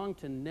 they long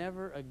to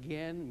never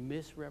again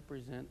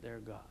misrepresent their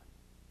God.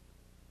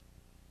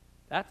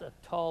 That's a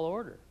tall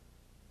order.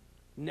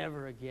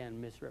 Never again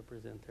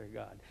misrepresent their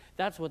God.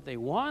 That's what they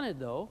wanted,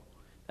 though.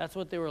 That's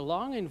what they were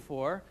longing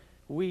for.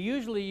 We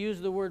usually use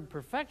the word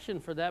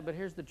perfection for that, but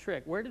here's the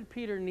trick. Where did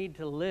Peter need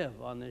to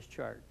live on this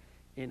chart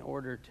in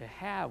order to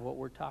have what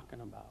we're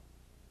talking about?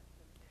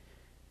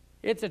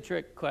 It's a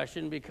trick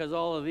question because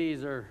all of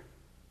these are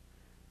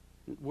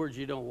words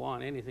you don't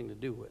want anything to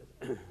do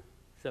with,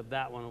 except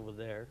that one over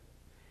there.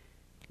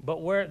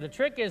 But where the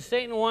trick is,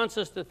 Satan wants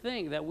us to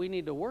think that we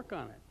need to work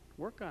on it.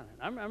 Work on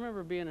it. I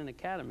remember being in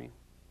academy.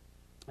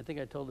 I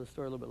think I told this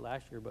story a little bit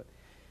last year, but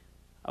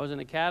I was in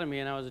academy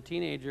and I was a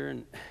teenager,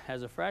 and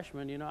as a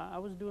freshman, I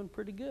was doing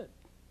pretty good.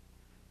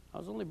 I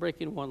was only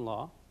breaking one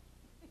law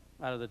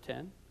out of the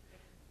 10.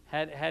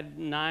 Had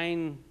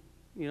 9,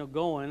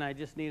 going. I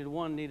just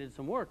needed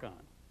some work on,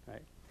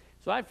 right?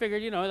 So I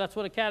figured, that's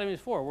what academy is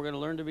for. We're going to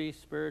learn to be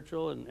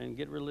spiritual and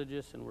get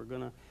religious, and we're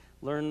going to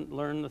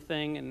learn the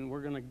thing, and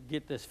we're going to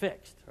get this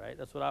fixed, right?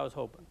 That's what I was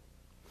hoping.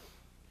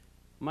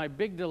 My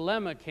big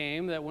dilemma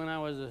came that when I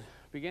was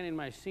beginning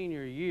my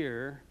senior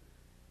year,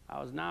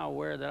 I was now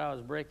aware that I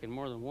was breaking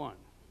more than one.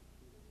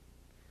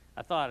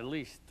 I thought at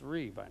least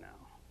 3 by now.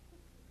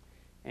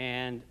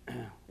 And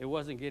it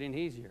wasn't getting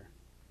easier.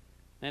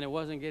 And it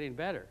wasn't getting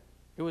better.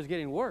 It was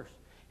getting worse.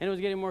 And it was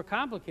getting more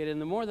complicated. And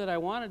the more that I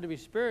wanted to be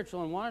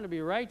spiritual and wanted to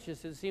be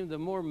righteous, it seemed the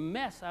more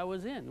mess I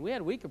was in. We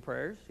had week of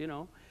prayers,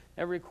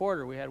 Every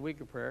quarter we had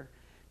week of prayer.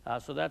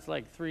 So that's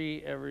like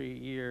 3 every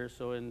year.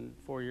 So in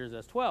 4 years,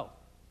 that's 12.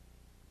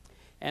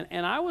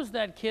 And I was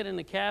that kid in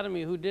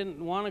academy who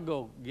didn't want to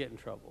go get in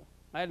trouble.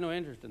 I had no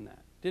interest in that.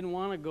 Didn't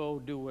want to go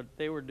do what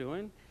they were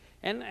doing.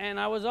 And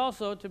I was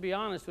also, to be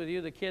honest with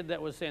you, the kid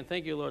that was saying,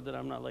 thank you, Lord, that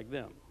I'm not like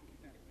them.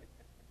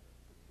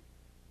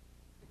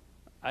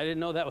 I didn't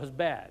know that was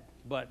bad,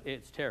 but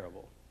it's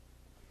terrible.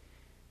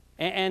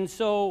 And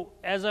so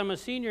as I'm a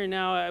senior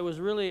now, I was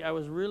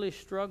really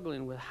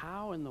struggling with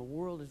how in the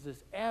world is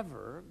this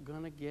ever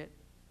going to get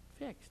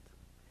fixed?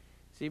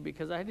 See,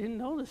 because I didn't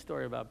know the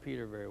story about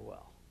Peter very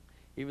well,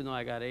 even though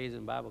I got A's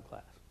in Bible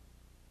class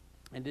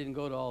and didn't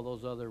go to all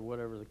those other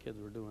whatever the kids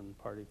were doing,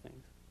 party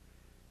things.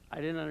 I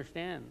didn't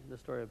understand the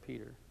story of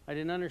Peter. I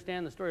didn't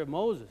understand the story of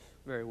Moses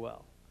very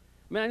well.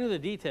 I mean, I knew the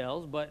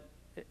details, but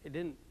it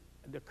didn't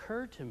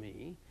occur to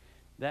me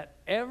that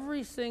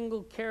every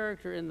single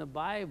character in the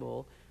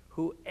Bible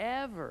who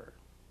ever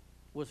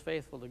was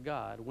faithful to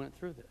God went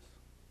through this.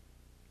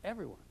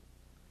 Everyone.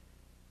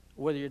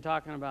 Whether you're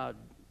talking about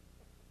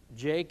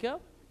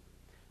Jacob,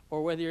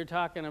 or whether you're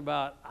talking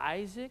about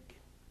Isaac,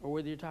 or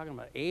whether you're talking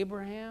about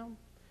Abraham,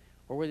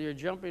 or whether you're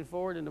jumping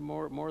forward into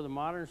more of the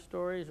modern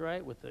stories,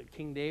 right, with the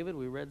King David.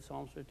 We read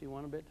Psalms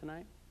 51 a bit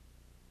tonight.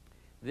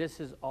 This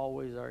is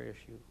always our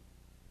issue.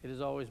 It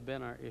has always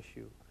been our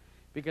issue.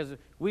 Because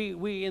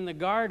we in the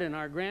garden,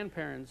 our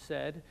grandparents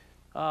said,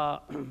 yeah,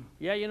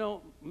 you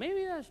know,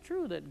 maybe that's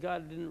true that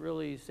God didn't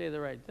really say the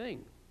right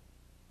thing.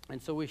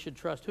 And so we should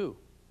trust who?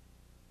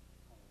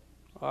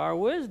 Our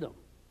wisdom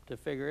to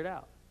figure it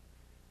out.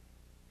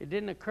 It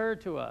didn't occur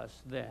to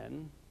us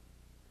then,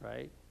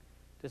 right,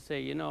 to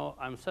say, you know,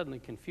 I'm suddenly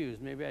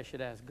confused. Maybe I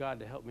should ask God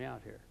to help me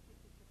out here.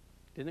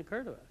 Didn't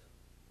occur to us.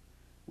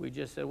 We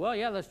just said, well,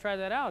 yeah, let's try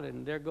that out.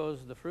 And there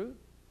goes the fruit.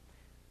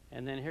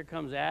 And then here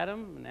comes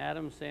Adam, and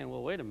Adam's saying,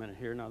 well, wait a minute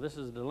here. Now, this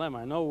is a dilemma.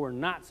 I know we're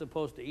not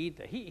supposed to eat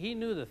that. He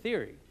knew the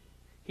theory.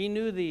 He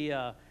knew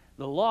the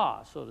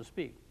law, so to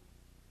speak.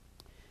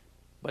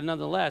 But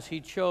nonetheless,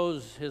 he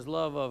chose his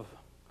love of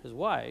his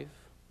wife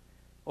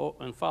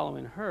and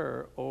following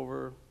her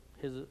over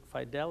his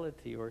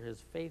fidelity or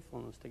his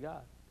faithfulness to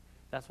God.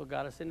 That's what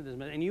got us into this.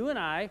 And you and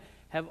I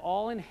have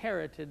all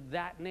inherited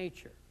that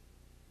nature.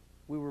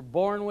 We were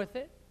born with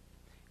it.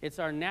 It's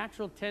our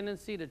natural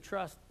tendency to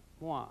trust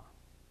moi.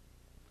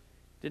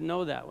 Didn't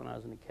know that when I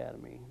was in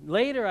academy.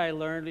 Later I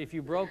learned if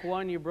you broke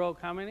one, you broke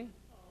how many?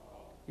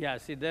 Yeah,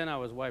 see, then I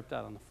was wiped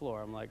out on the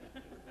floor. I'm like,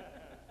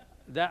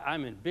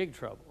 I'm in big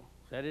trouble.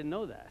 I didn't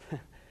know that.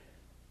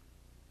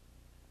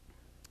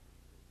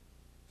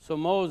 So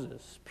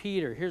Moses,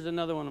 Peter, here's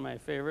another one of my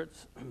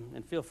favorites,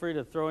 and feel free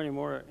to throw any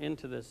more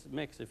into this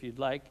mix if you'd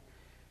like.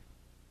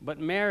 But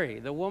Mary,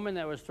 the woman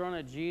that was thrown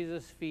at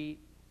Jesus' feet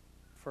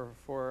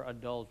for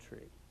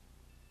adultery,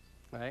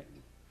 right?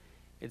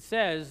 It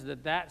says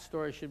that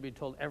story should be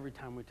told every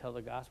time we tell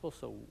the gospel,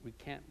 so we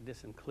can't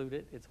disinclude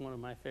it. It's one of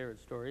my favorite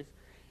stories.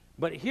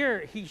 But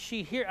here,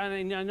 she hears,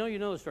 and I know you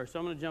know the story, so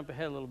I'm going to jump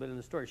ahead a little bit in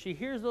the story. She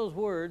hears those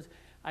words,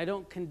 I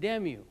don't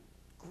condemn you.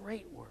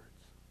 Great words.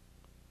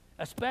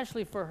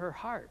 Especially for her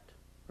heart,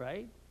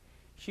 right?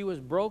 She was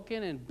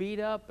broken and beat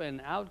up and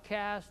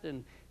outcast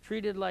and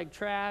treated like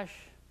trash.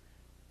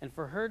 And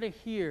for her to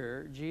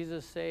hear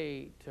Jesus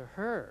say to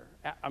her,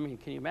 I mean,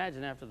 can you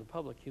imagine after the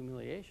public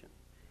humiliation?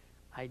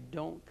 I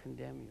don't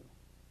condemn you.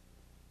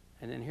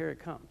 And then here it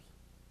comes.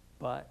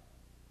 But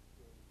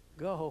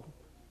go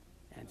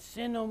and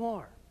sin no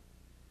more.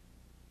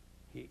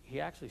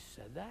 He actually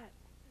said that.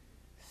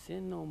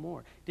 Sin no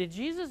more. Did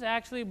Jesus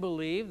actually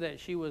believe that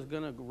she was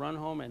going to run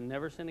home and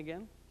never sin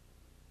again?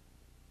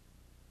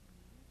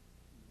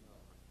 No.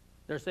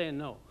 They're saying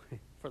no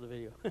for the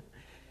video.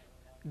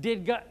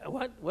 Did God,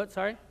 what,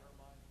 sorry?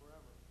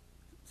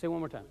 Say one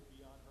more time.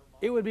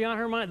 It would be on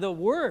her mind. The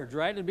words,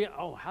 right? It'd be,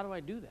 oh, how do I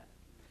do that?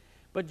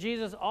 But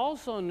Jesus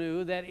also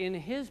knew that in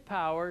his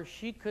power,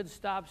 she could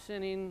stop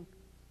sinning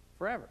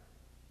forever.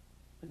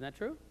 Isn't that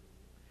true?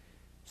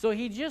 So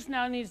he just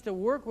now needs to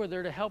work with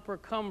her to help her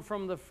come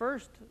from the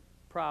first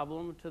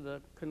problem to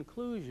the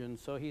conclusion.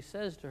 So he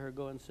says to her,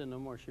 go and sin no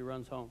more. She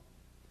runs home.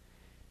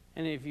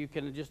 And if you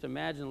can just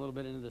imagine a little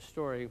bit into the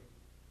story,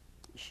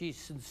 she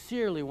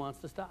sincerely wants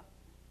to stop.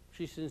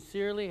 She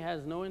sincerely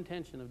has no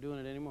intention of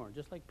doing it anymore,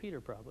 just like Peter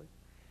probably.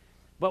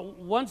 But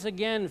once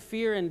again,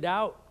 fear and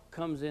doubt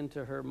comes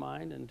into her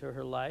mind, into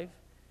her life,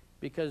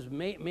 because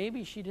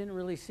maybe she didn't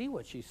really see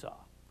what she saw.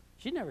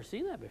 She'd never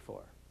seen that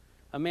before.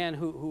 A man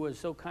who was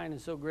so kind and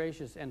so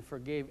gracious and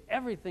forgave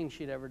everything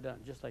she'd ever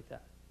done, just like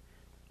that.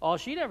 All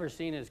she'd ever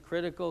seen is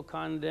critical,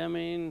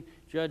 condemning,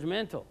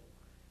 judgmental.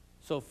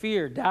 So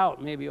fear,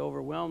 doubt maybe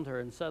overwhelmed her,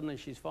 and suddenly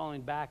she's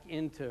falling back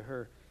into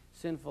her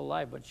sinful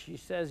life. But she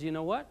says, you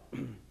know what?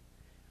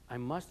 I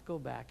must go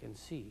back and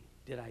see.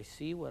 Did I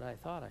see what I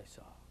thought I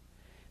saw?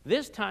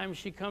 This time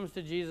she comes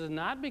to Jesus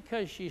not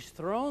because she's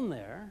thrown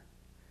there,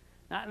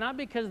 not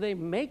because they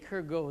make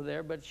her go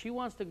there, but she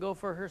wants to go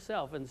for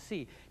herself and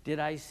see. Did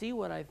I see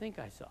what I think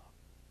I saw?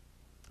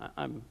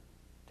 I'm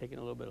taking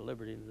a little bit of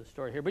liberty into the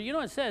story here. But you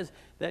know it says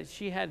that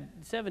she had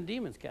 7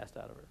 demons cast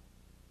out of her.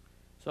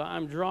 So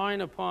I'm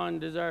drawing upon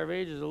Desire of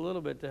Ages a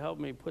little bit to help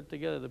me put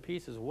together the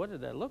pieces. What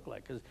did that look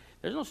like? Because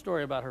there's no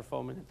story about her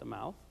foaming at the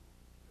mouth,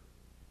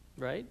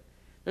 right?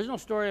 There's no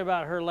story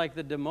about her like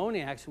the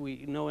demoniacs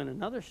we know in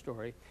another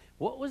story.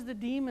 What was the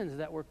demons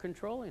that were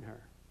controlling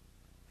her?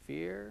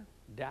 Fear,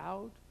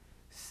 doubt,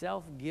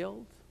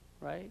 self-guilt,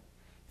 right?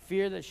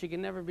 Fear that she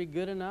can never be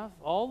good enough.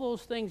 All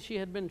those things she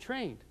had been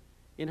trained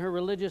in her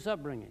religious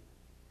upbringing.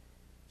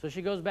 So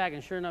she goes back,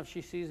 and sure enough,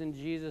 she sees in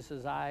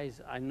Jesus' eyes,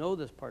 I know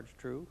this part's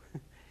true,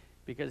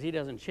 because he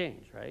doesn't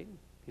change, right?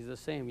 He's the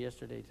same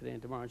yesterday, today,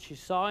 and tomorrow. And she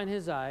saw in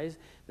his eyes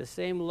the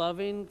same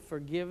loving,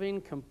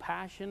 forgiving,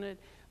 compassionate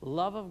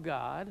love of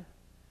God,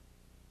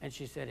 and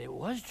she said, it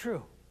was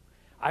true.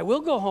 I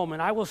will go home,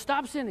 and I will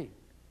stop sinning.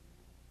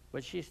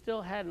 But she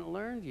still hadn't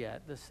learned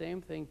yet the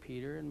same thing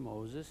Peter and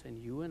Moses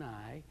and you and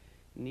I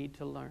need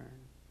to learn.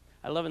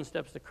 I love in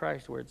Steps to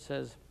Christ where it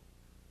says,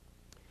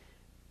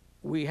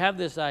 we have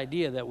this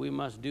idea that we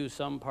must do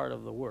some part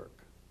of the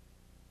work.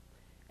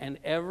 And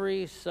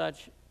every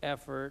such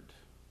effort,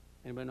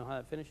 anybody know how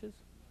that finishes?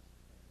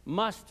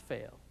 Must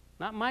fail.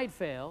 Not might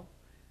fail,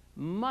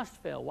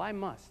 must fail. Why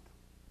must?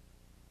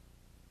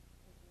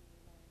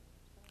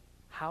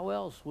 how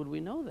else would we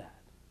know that?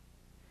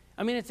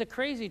 I mean, it's a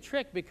crazy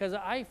trick because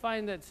I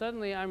find that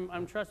suddenly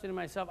I'm trusting in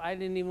myself. I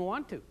didn't even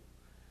want to.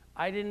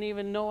 I didn't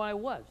even know I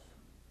was.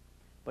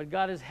 But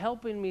God is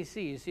helping me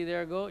see. You see,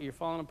 there I go. You're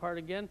falling apart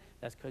again.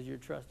 That's because you're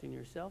trusting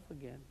yourself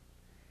again.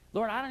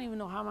 Lord, I don't even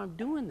know how I'm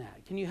doing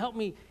that. Can you help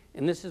me?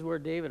 And this is where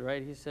David,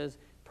 right? He says,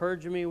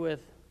 purge me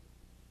with,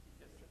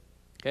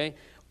 okay?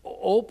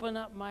 Open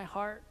up my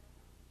heart.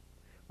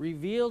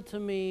 Reveal to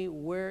me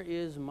where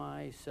is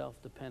my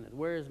self-dependence.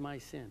 Where is my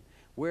sin?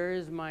 Where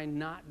is my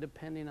not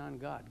depending on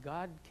God?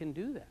 God can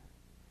do that.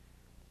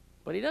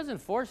 But he doesn't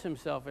force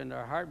himself into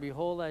our heart.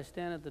 Behold, I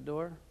stand at the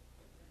door.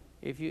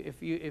 If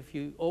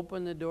you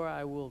open the door,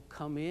 I will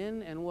come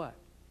in and what?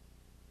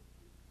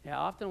 Yeah,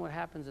 often what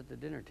happens at the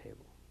dinner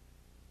table,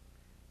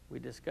 we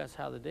discuss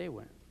how the day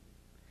went.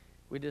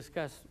 We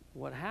discuss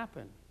what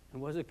happened.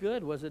 And was it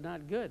good? Was it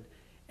not good?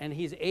 And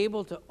he's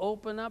able to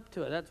open up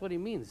to it. That's what he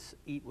means,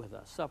 eat with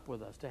us, sup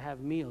with us, to have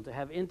meal, to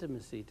have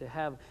intimacy, to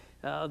have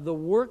the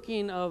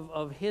working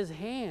of his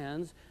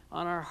hands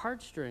on our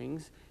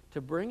heartstrings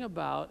to bring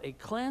about a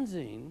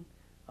cleansing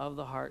of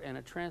the heart and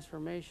a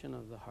transformation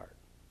of the heart.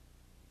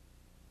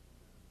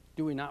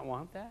 Do we not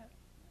want that?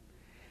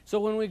 So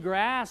when we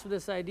grasp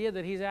this idea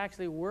that he's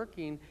actually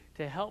working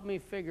to help me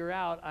figure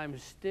out I'm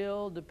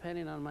still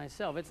depending on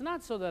myself, it's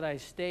not so that I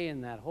stay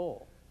in that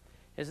hole.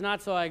 It's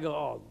not so I go,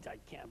 oh, I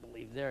can't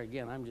believe there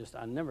again.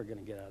 I'm never going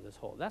to get out of this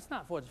hole. That's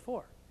not what it's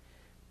for.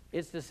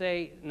 It's to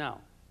say, no,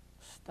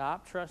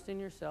 stop trusting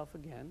yourself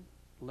again.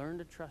 Learn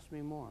to trust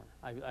me more.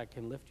 I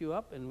can lift you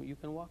up and you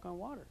can walk on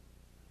water.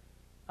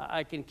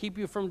 I can keep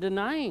you from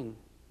denying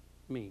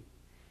me.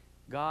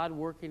 God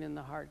working in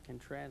the heart can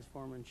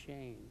transform and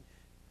change.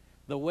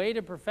 The way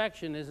to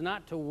perfection is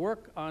not to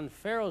work on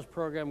Pharaoh's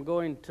program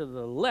going to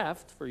the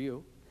left for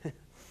you,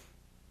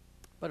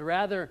 but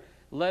rather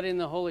letting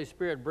the Holy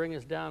Spirit bring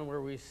us down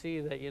where we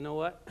see that, you know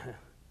what?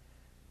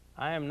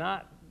 I am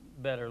not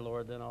better,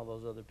 Lord, than all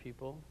those other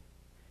people.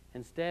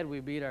 Instead, we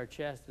beat our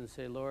chest and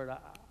say, Lord,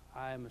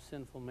 I am a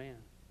sinful man.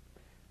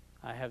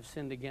 I have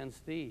sinned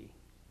against thee,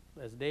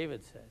 as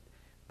David said.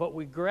 But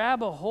we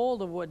grab a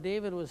hold of what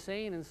David was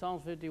saying in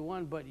Psalm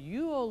 51. But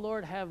you, O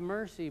Lord, have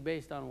mercy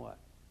based on what?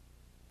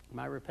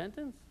 My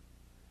repentance?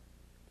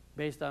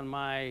 Based on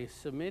my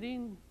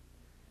submitting?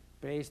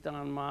 Based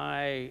on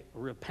my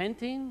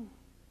repenting?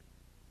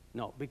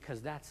 No,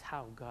 because that's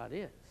how God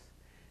is.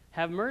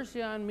 Have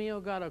mercy on me, O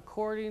God,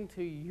 according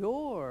to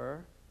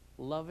your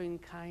loving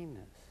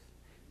kindness.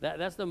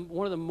 That's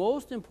one of the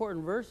most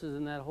important verses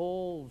in that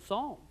whole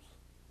Psalms.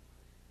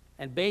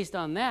 And based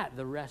on that,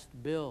 the rest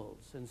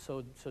builds. And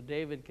so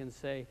David can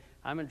say,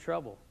 I'm in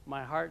trouble.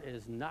 My heart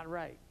is not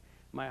right.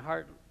 My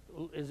heart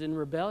is in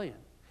rebellion.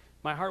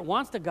 My heart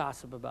wants to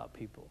gossip about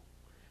people.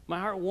 My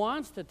heart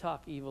wants to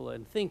talk evil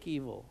and think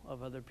evil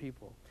of other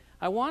people.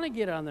 I want to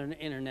get on the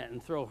internet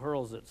and throw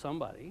hurls at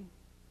somebody,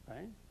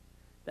 right?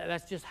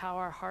 That's just how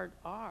our heart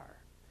are.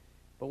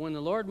 But when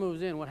the Lord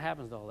moves in, what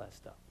happens to all that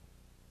stuff?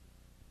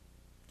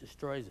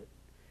 Destroys it,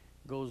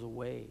 goes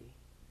away.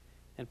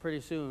 And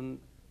pretty soon,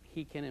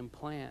 he can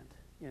implant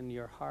in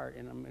your heart,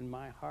 in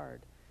my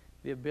heart,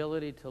 the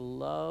ability to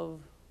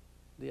love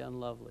the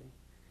unlovely,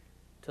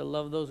 to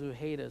love those who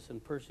hate us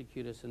and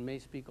persecute us and may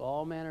speak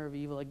all manner of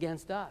evil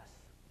against us.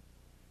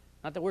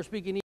 Not that we're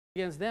speaking evil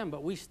against them,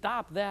 but we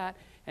stop that,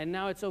 and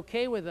now it's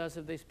okay with us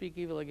if they speak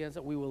evil against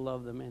us. We will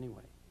love them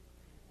anyway.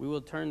 We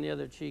will turn the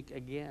other cheek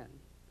again.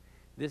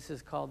 This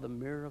is called the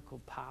miracle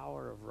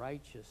power of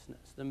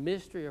righteousness, the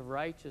mystery of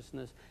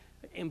righteousness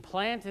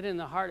implanted in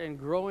the heart and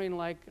growing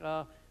like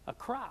a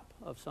crop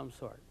of some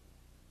sort,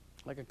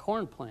 like a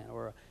corn plant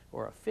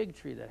or a fig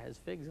tree that has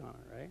figs on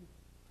it, right?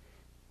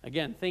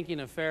 Again, thinking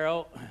of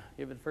Pharaoh,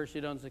 if at first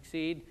you don't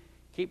succeed,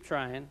 keep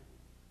trying,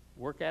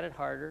 work at it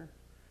harder,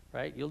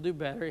 right? You'll do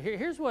better.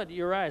 Here's what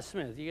Uriah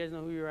Smith, you guys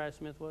know who Uriah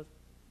Smith was?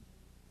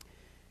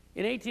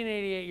 In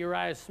 1888,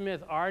 Uriah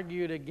Smith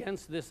argued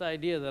against this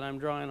idea that I'm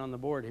drawing on the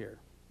board here.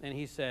 And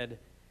he said,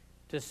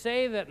 to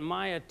say that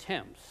my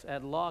attempts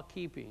at law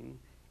keeping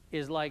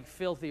is like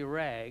filthy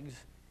rags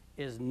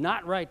is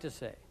not right to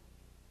say.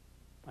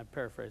 I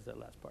paraphrased that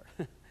last part.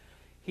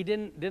 He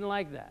didn't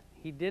like that.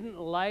 He didn't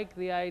like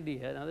the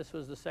idea. Now, this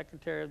was the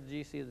secretary of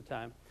the GC at the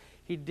time.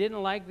 He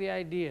didn't like the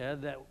idea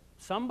that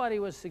somebody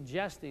was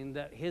suggesting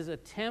that his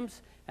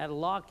attempts at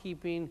law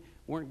keeping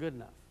weren't good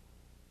enough.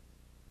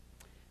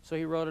 So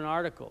he wrote an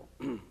article,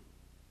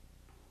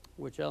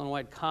 which Ellen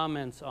White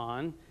comments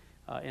on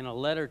in a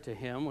letter to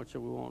him, which we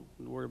won't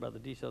worry about the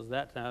details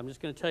that time. I'm just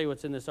going to tell you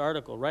what's in this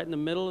article. Right in the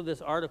middle of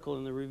this article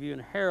in the Review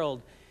and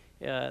Herald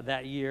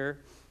that year,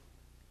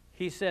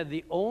 he said,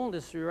 this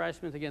is Uriah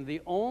Smith again,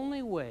 the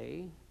only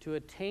way to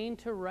attain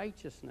to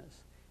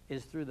righteousness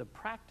is through the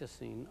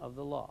practicing of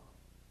the law.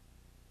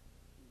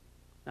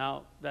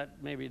 Now,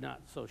 that may be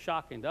not so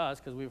shocking to us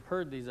because we've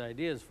heard these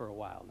ideas for a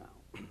while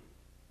now.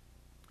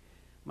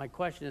 My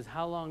question is,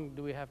 how long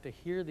do we have to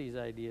hear these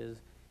ideas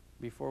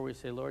before we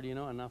say, Lord, you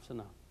know, enough's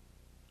enough.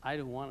 I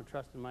don't want to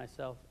trust in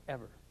myself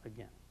ever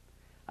again.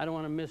 I don't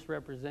want to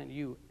misrepresent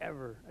you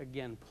ever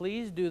again.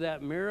 Please do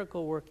that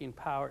miracle working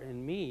power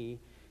in me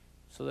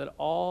so that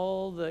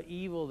all the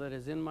evil that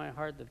is in my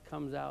heart that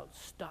comes out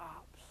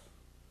stops,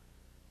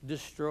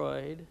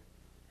 destroyed,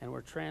 and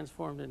we're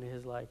transformed into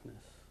his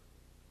likeness.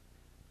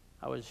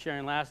 I was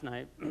sharing last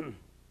night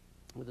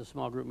with a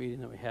small group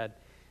meeting that we had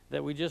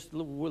that we just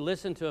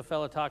listened to a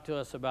fellow talk to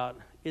us about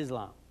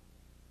Islam.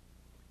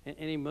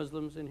 Any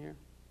Muslims in here?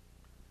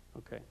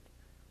 Okay.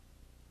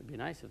 It'd be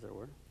nice if there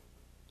were.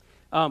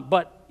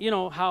 But you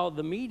know how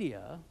the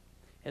media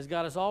has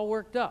got us all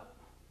worked up.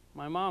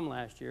 My mom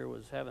last year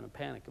was having a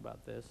panic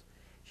about this.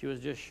 She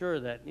was just sure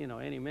that, you know,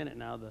 any minute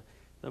now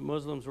the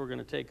Muslims were going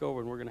to take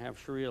over and we're going to have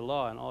Sharia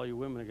law and all you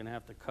women are going to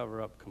have to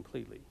cover up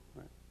completely.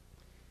 Right?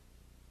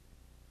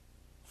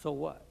 So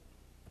what?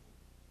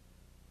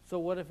 So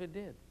what if it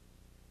did?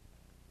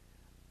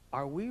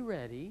 Are we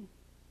ready?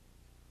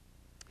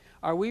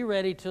 Are we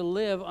ready to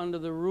live under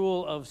the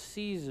rule of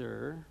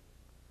Caesar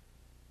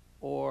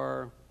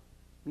or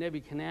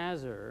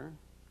Nebuchadnezzar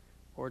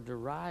or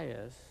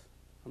Darius?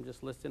 I'm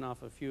just listing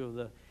off a few of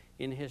the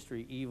in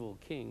history evil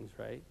kings,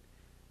 right?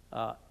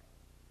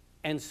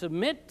 And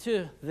submit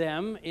to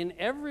them in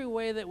every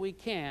way that we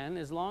can,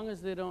 as long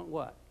as they don't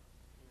what?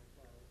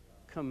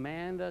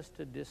 Command us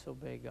to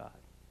disobey God.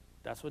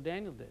 That's what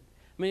Daniel did.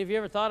 I mean, have you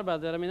ever thought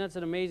about that? I mean, that's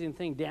an amazing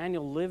thing,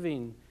 Daniel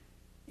living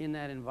in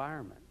that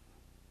environment.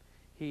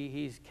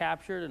 He's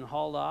captured and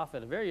hauled off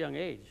at a very young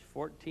age,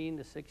 14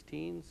 to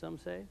 16, some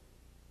say.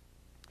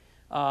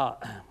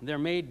 They're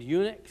made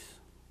eunuchs,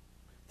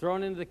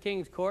 thrown into the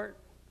king's court,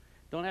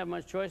 don't have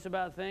much choice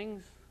about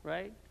things,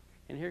 right?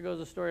 And here goes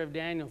the story of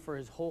Daniel for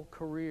his whole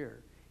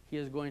career. He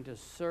is going to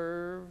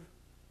serve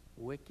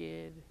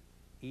wicked,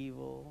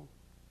 evil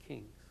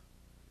kings.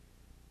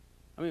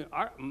 I mean,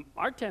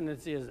 our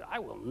tendency is, I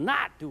will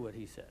not do what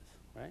he says,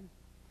 right?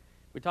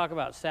 We talk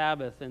about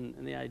Sabbath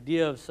and the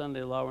idea of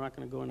Sunday law. We're not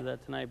going to go into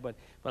that tonight, but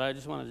I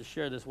just wanted to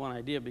share this one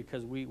idea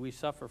because we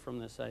suffer from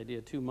this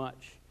idea too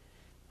much.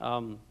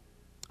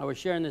 I was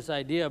sharing this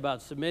idea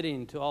about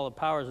submitting to all the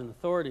powers and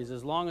authorities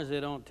as long as they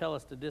don't tell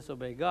us to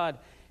disobey God.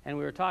 And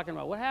we were talking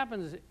about what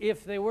happens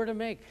if they were to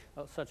make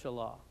such a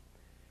law.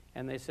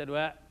 And they said,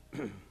 well,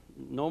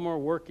 no more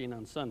working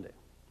on Sunday.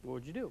 What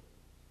would you do?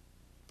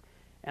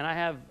 And I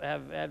have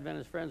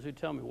Adventist friends who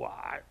tell me, well,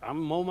 I'm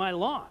mow my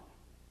lawn.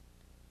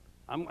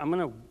 I'm going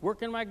to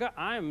work in my garden.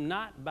 I am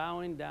not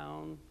bowing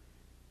down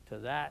to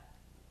that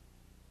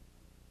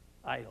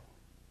idol.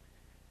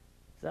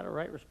 Is that a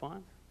right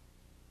response?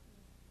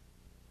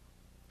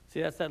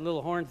 See, that's that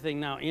little horn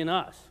thing now in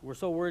us. We're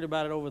so worried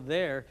about it over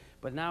there,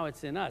 but now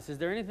it's in us. Is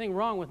there anything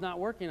wrong with not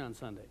working on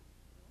Sunday?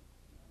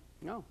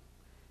 No.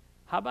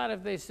 How about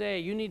if they say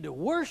you need to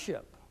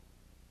worship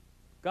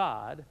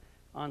God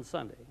on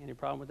Sunday? Any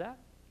problem with that?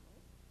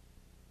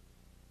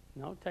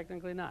 No,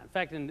 technically not. In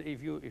fact,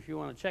 if you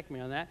want to check me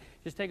on that,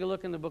 just take a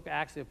look in the book of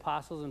Acts of the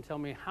Apostles and tell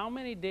me how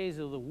many days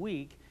of the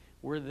week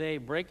were they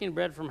breaking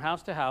bread from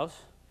house to house,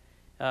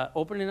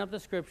 opening up the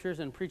scriptures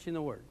and preaching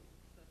the word?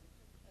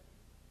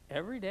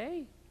 Every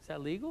day? Is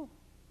that legal?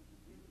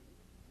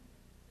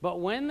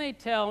 But when they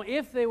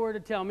if they were to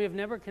tell me, if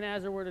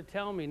Nebuchadnezzar were to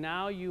tell me,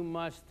 now you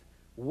must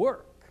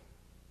work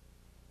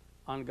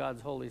on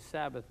God's holy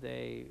Sabbath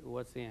day,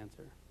 what's the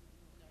answer?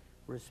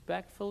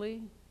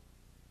 Respectfully,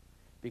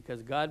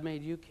 because God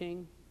made you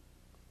king,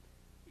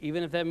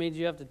 even if that means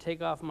you have to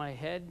take off my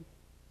head,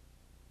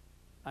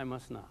 I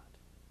must not,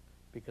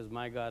 because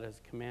my God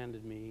has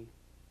commanded me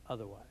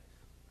otherwise.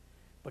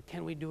 But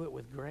can we do it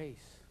with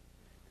grace?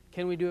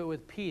 Can we do it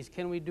with peace?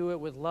 Can we do it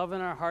with love in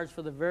our hearts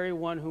for the very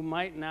one who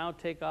might now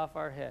take off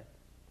our head?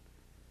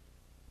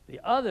 The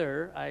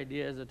other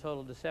idea is a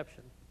total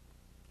deception.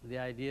 The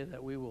idea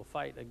that we will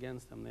fight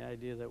against them, the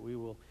idea that we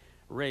will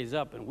raise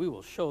up and we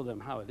will show them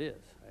how it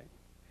is, right?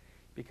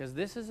 Because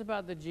this is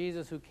about the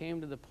Jesus who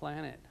came to the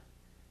planet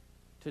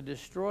to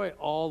destroy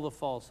all the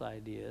false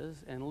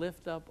ideas and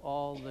lift up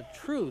all the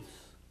truths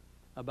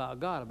about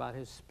God, about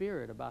his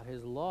spirit, about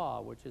his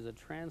law, which is a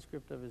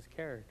transcript of his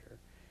character.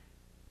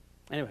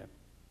 Anyway,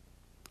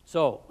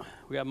 so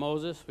we got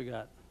Moses, we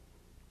got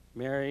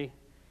Mary.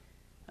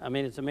 I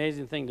mean, it's an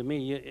amazing thing to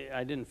me.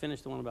 I didn't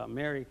finish the one about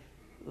Mary.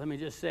 Let me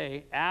just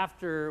say,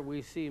 after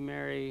we see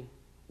Mary,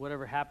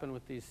 whatever happened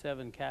with these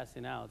 7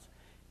 casting outs,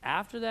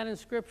 after that in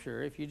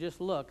Scripture, if you just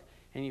look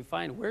and you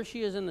find where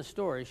she is in the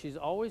story, she's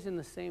always in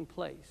the same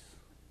place.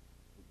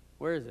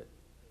 Where is it?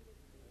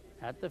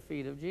 At the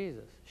feet of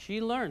Jesus.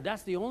 She learned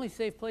that's the only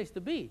safe place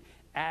to be,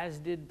 as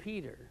did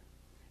Peter,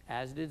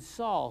 as did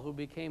Saul, who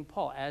became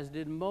Paul, as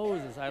did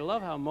Moses. I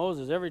love how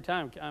Moses, every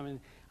time, I mean,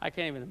 I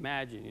can't even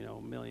imagine,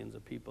 millions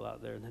of people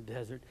out there in the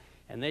desert,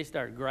 and they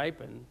start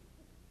griping,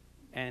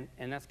 and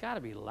that's got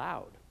to be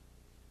loud,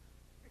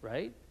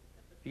 right?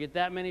 You get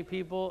that many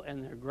people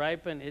and they're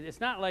griping.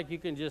 It's not like you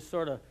can just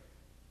sort of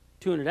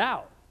tune it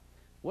out.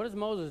 What does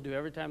Moses do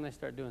every time they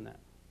start doing that?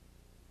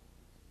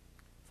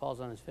 Falls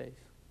on his face.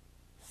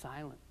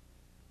 Silent.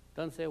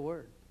 Doesn't say a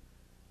word.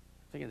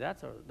 I'm thinking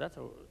that's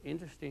a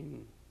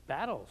interesting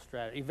battle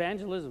strategy,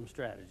 evangelism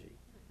strategy.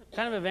 What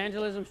kind of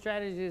evangelism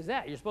strategy is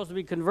that? You're supposed to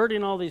be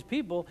converting all these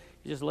people,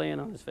 you're just laying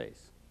on his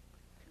face,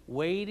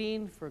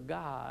 waiting for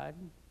God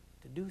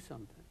to do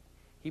something.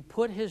 He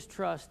put his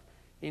trust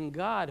in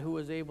God, who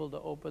was able to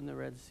open the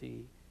Red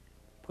Sea,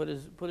 put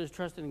his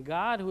trust in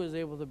God, who was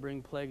able to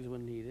bring plagues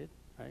when needed,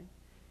 right?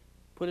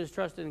 Put his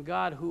trust in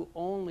God, who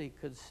only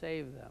could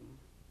save them.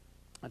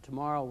 And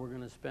tomorrow we're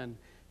going to spend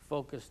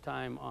focused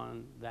time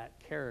on that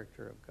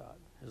character of God,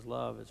 his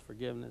love, his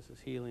forgiveness,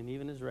 his healing,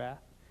 even his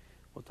wrath.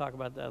 We'll talk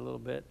about that a little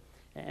bit.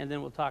 And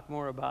then we'll talk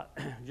more about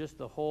just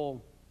the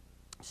whole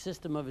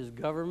system of his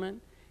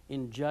government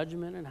in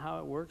judgment and how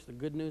it works, the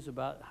good news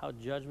about how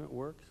judgment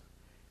works.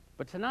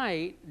 But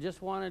tonight,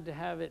 just wanted to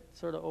have it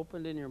sort of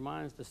opened in your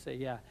minds to say,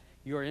 yeah,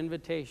 your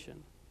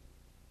invitation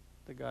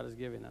that God is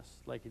giving us,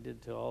 like he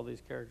did to all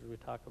these characters we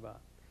talk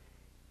about,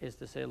 is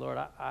to say, Lord,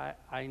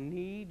 I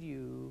need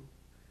you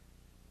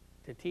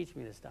to teach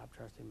me to stop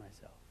trusting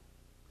myself,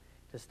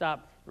 to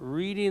stop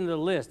reading the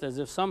list as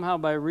if somehow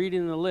by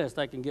reading the list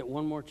I can get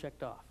one more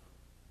checked off,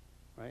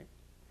 right?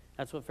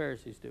 That's what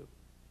Pharisees do.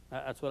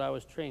 That's what I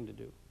was trained to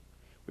do.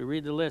 We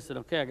read the list and,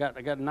 okay, I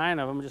got 9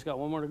 of them, I just got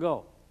one more to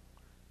go.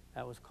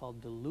 That was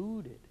called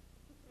deluded.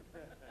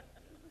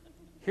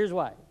 Here's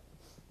why.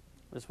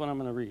 This one I'm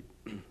going to read.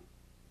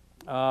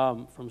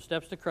 From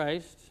Steps to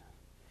Christ,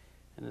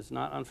 and it's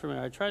not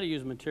unfamiliar. I try to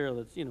use material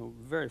that's,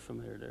 very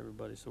familiar to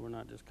everybody, so we're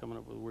not just coming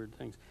up with weird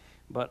things.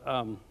 But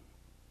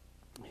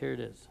here it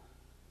is.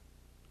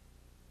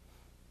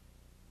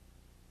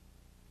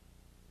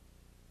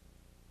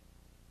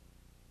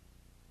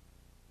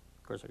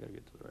 Of course, I got to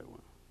get to the right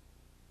one.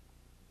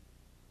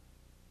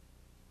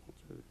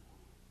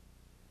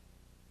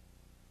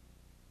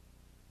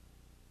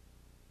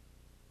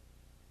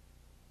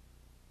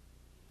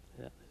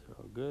 Yeah, these are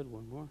all good.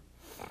 One more.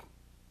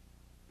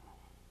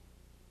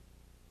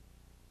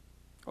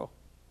 Oh,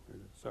 here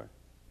it is. Sorry.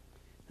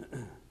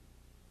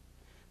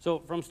 So,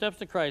 From Steps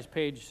to Christ,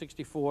 page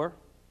 64,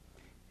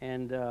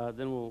 and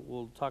then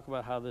we'll talk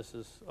about how this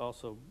is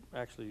also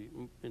actually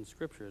in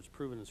Scripture. It's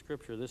proven in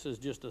Scripture. This is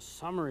just a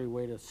summary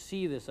way to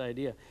see this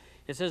idea.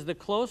 It says, the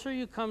closer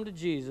you come to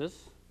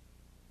Jesus,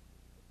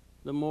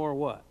 the more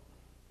what?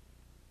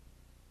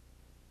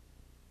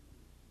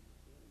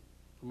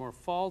 The more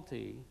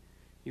faulty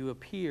you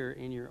appear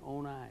in your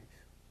own eyes.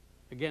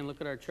 Again,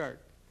 look at our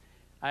chart.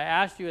 I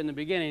asked you in the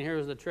beginning, here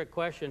was the trick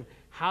question,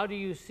 how do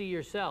you see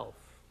yourself?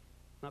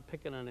 Not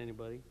picking on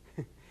anybody,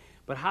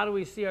 but how do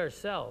we see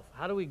ourselves?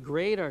 How do we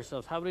grade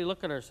ourselves? How do we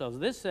look at ourselves?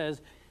 This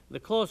says the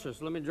closer.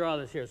 So let me draw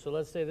this here. So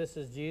let's say this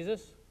is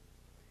Jesus,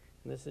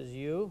 and this is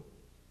you,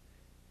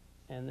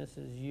 and this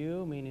is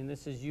you, meaning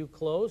this is you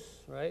close,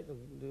 right? We'll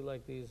do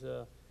like these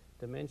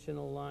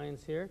dimensional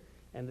lines here,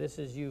 and this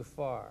is you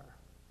far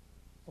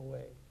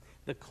away.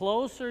 The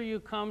closer you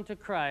come to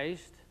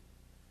Christ,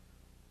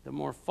 the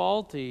more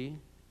faulty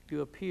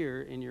you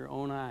appear in your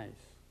own eyes.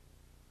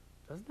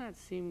 Doesn't that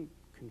seem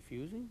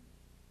confusing?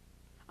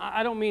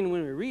 I don't mean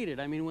when we read it,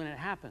 I mean when it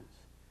happens.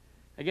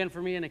 Again,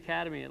 for me in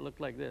Academy, it looked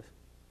like this.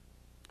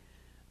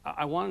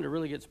 I wanted to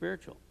really get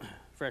spiritual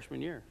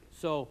freshman year.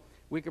 So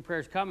week of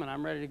prayer's coming,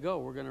 I'm ready to go.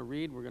 We're going to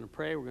read, we're going to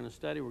pray, we're going to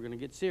study, we're going to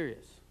get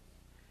serious.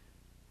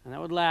 And that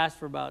would last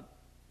for about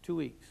 2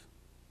 weeks.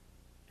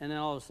 And then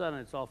all of a sudden,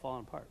 it's all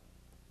falling apart.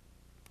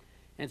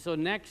 And so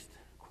next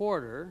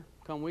quarter,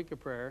 come week of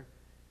prayer,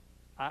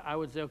 I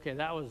would say, okay,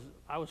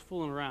 I was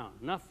fooling around.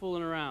 Enough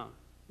fooling around.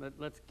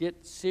 Let's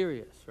get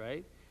serious,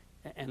 right?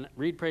 And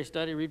read, pray,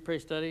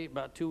 study,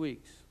 about 2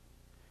 weeks.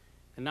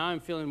 And now I'm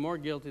feeling more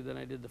guilty than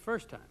I did the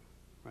first time,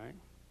 right?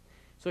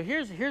 So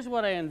here's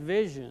what I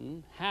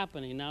envision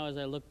happening now as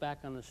I look back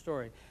on the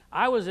story.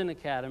 I was in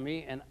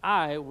Academy, and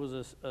I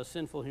was a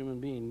sinful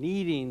human being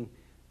needing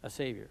a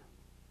Savior.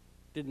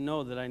 Didn't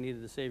know that I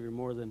needed a Savior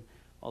more than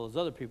all those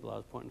other people I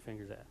was pointing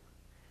fingers at.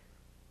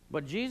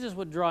 But Jesus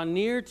would draw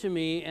near to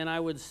me, and I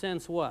would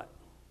sense what?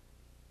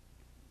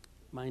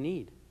 My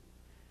need.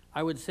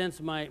 I would sense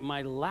my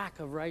lack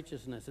of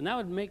righteousness. And that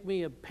would make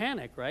me a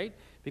panic, right?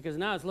 Because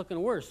now it's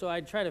looking worse. So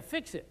I'd try to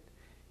fix it.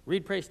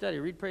 Read, pray, study,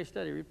 read, pray,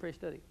 study, read, pray,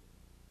 study.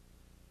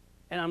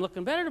 And I'm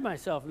looking better to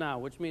myself now,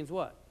 which means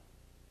what?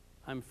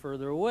 I'm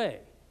further away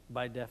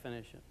by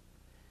definition.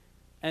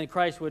 And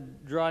Christ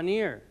would draw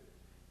near,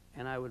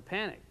 and I would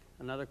panic.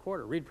 Another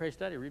quarter, read, pray,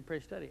 study, read,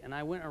 pray, study. And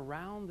I went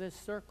around this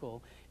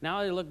circle. Now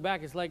I look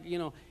back, it's like,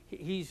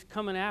 he's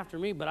coming after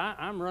me, but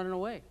I'm running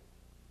away.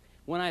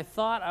 When I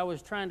thought I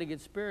was trying to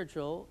get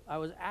spiritual, I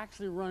was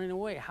actually running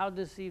away. How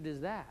deceived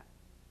is that?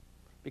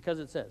 Because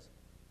it says,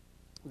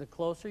 the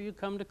closer you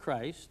come to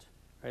Christ,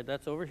 right,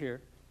 that's over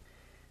here,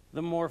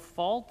 the more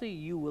faulty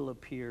you will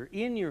appear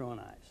in your own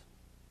eyes.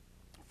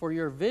 For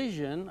your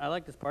vision, I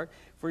like this part,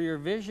 for your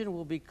vision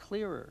will be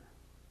clearer,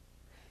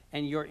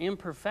 and your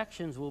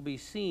imperfections will be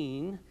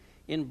seen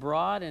in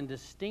broad and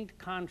distinct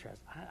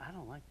contrast. I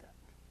don't like that.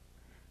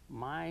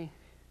 My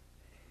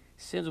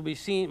sins will be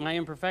seen, my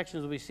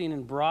imperfections will be seen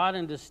in broad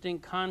and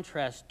distinct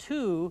contrast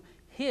to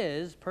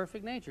his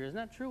perfect nature. Isn't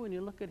that true when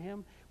you look at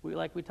him?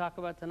 Like we talk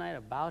about tonight,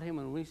 about him,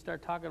 when we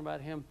start talking about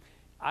him,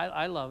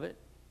 I love it.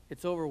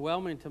 It's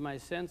overwhelming to my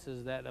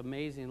senses, that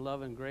amazing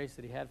love and grace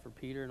that he had for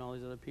Peter and all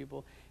these other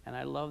people. And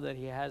I love that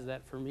he has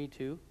that for me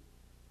too.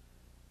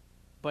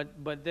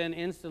 But then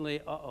instantly,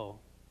 uh-oh,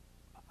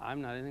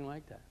 I'm not anything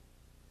like that.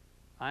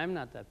 I'm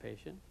not that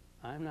patient.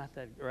 I'm not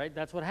that, right?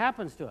 That's what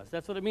happens to us.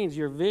 That's what it means.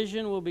 Your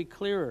vision will be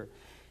clearer.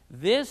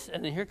 This,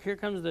 and here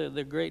comes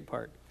the great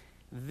part.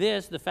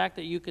 This, the fact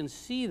that you can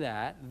see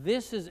that,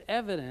 this is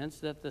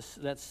evidence that,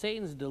 that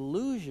Satan's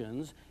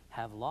delusions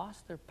have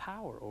lost their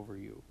power over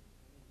you.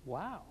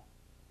 Wow.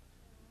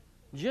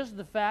 Just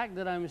the fact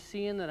that I'm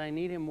seeing that I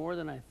need him more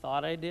than I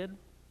thought I did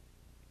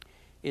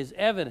is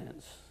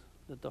evidence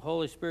that the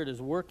Holy Spirit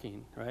is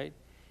working, right?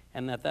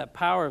 And that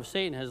power of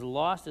Satan has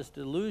lost its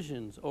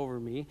delusions over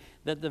me,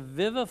 that the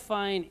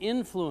vivifying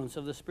influence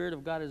of the Spirit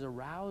of God is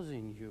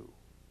arousing you.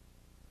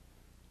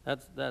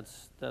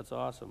 That's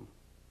awesome.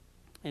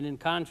 And in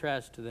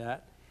contrast to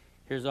that,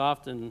 here's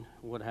often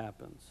what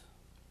happens.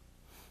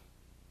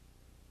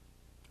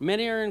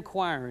 Many are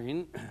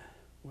inquiring,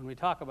 when we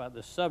talk about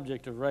the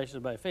subject of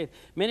righteousness by faith,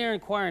 many are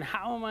inquiring,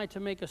 how am I to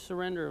make a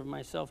surrender of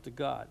myself to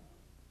God?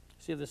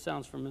 See if this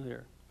sounds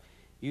familiar.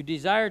 You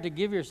desire to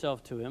give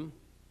yourself to him,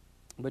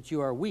 but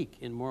you are weak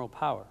in moral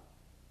power,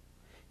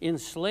 in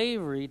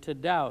slavery to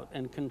doubt,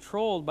 and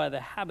controlled by the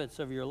habits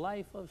of your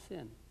life of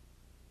sin.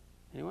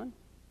 Anyone?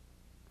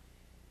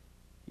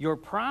 Your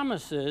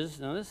promises,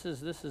 now this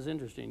is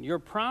interesting. Your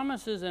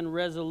promises and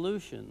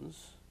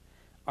resolutions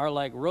are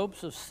like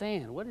ropes of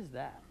sand. What is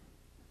that?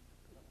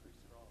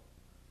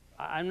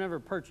 I've never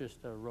purchased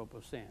a rope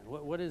of sand.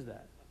 What is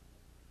that?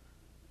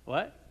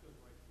 What?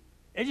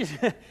 It just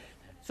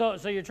so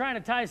you're trying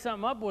to tie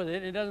something up with it,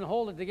 and it doesn't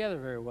hold it together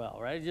very well,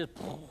 right? It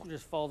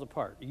just falls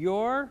apart.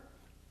 Your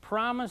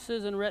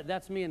promises and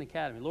that's me in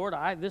Academy. Lord,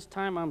 this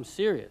time I'm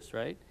serious,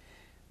 right?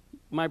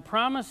 My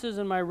promises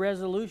and my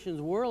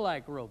resolutions were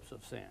like ropes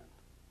of sand.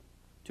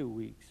 2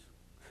 weeks.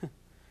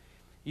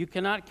 You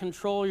cannot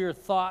control your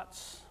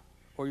thoughts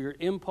or your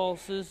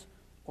impulses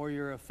or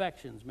your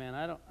affections. Man,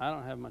 I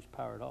don't have much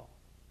power at all.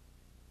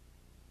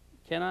 You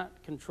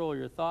cannot control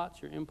your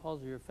thoughts, your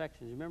impulses, or your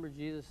affections. You remember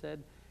Jesus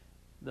said,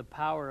 the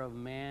power of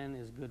man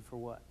is good for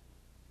what?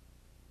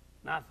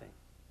 Nothing.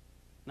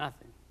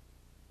 Nothing.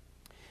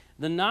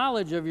 The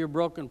knowledge of your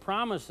broken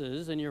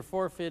promises and your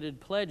forfeited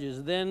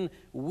pledges then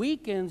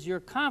weakens your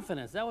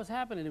confidence. That was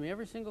happening to me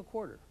every single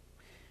quarter.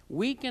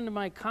 Weakened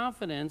my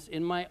confidence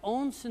in my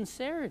own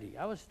sincerity.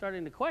 I was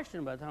starting to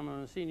question by the time I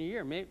was in senior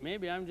year.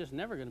 Maybe I'm just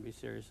never going to be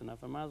serious enough.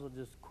 I might as well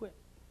just quit.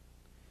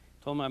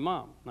 Told my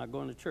mom, not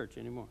going to church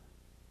anymore.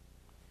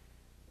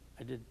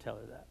 I did tell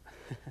her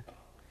that.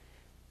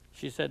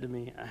 She said to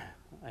me,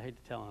 I hate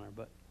to tell on her,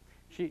 but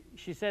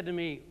she said to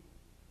me,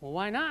 well,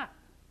 why not?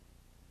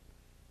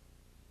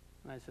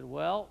 And I said,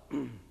 well,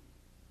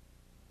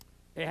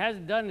 it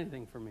hasn't done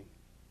anything for me.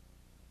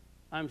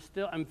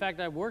 In fact,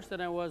 I'm worse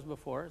than I was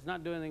before. It's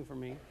not doing anything for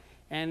me.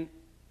 And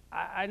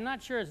I'm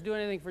not sure it's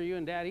doing anything for you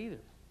and Dad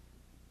either.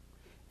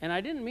 And I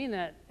didn't mean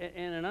that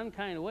in an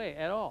unkind way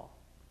at all.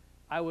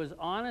 I was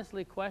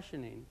honestly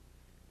questioning,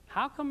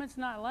 how come it's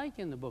not like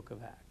in the book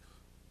of Acts?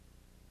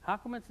 How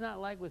come it's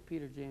not like with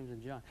Peter, James,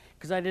 and John?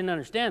 Because I didn't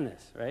understand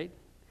this, right?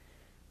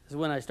 This is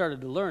when I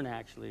started to learn,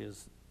 actually,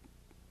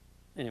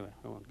 anyway,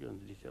 I won't go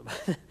into detail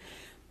about it.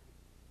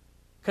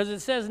 Because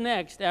it says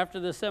next, after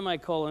the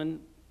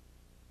semicolon,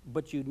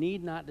 but you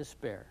need not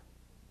despair.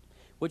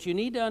 What you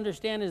need to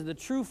understand is the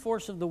true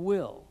force of the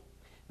will.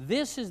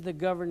 This is the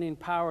governing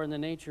power in the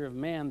nature of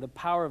man, the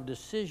power of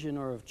decision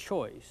or of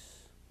choice.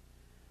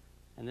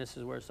 And this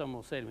is where someone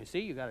will say to me,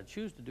 see, you got to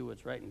choose to do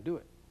what's right and do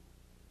it.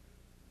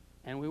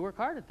 And we work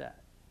hard at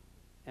that.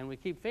 And we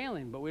keep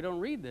failing, but we don't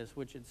read this,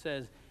 which it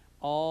says,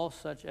 all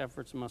such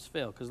efforts must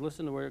fail. Because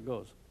listen to where it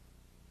goes.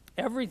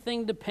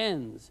 Everything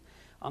depends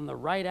on the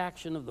right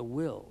action of the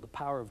will, the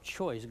power of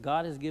choice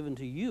God has given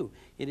to you.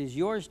 It is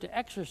yours to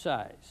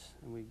exercise.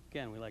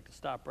 And we like to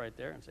stop right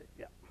there and say,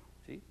 yeah,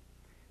 see?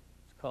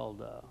 It's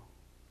called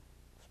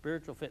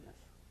spiritual fitness.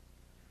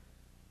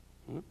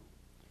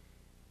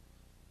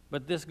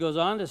 But this goes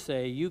on to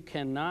say, you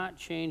cannot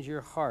change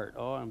your heart.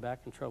 Oh, I'm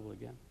back in trouble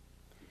again.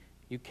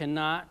 You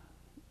cannot,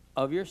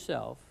 of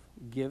yourself,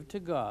 give to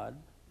God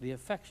the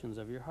affections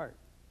of your heart.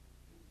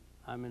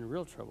 I'm in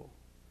real trouble.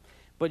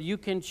 But you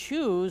can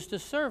choose to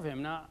serve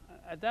him. Now,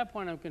 at that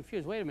point, I'm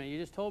confused. Wait a minute, you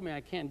just told me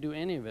I can't do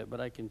any of it, but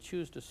I can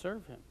choose to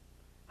serve him.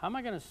 How am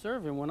I going to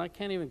serve him when I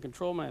can't even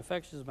control my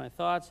affections, my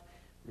thoughts?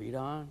 Read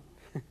on.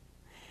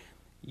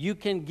 You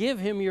can give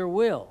him your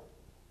will.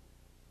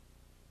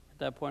 At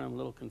that point, I'm a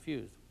little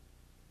confused.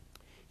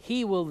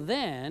 He will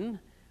then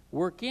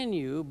work in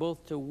you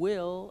both to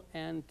will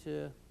and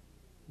to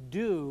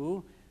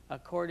do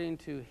according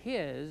to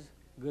his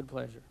good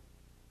pleasure.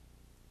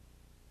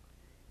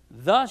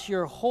 Thus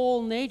your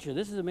whole nature,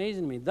 this is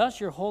amazing to me, thus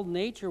your whole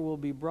nature will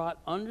be brought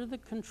under the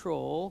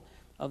control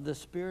of the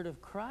Spirit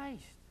of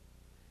Christ.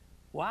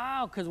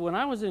 Wow, because when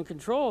I was in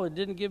control, it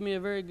didn't give me a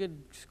very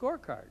good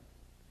scorecard.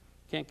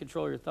 Can't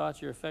control your thoughts,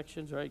 your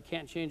affections, right?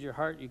 Can't change your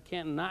heart. You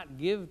can't not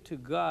give to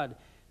God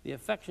the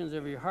affections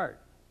of your heart.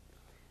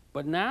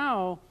 But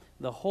now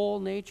The whole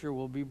nature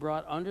will be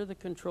brought under the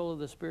control of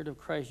the Spirit of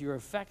Christ. Your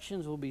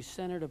affections will be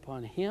centered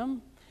upon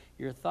Him.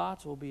 Your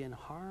thoughts will be in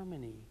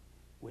harmony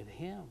with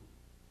Him.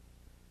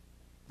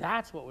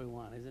 That's what we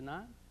want, is it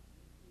not?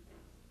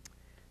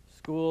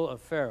 School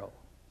of Pharaoh.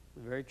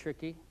 Very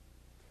tricky.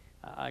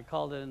 I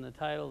called it in the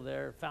title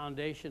there,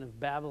 Foundation of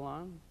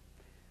Babylon.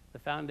 The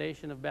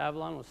foundation of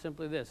Babylon was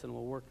simply this, and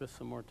we'll work this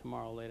some more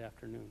tomorrow late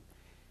afternoon.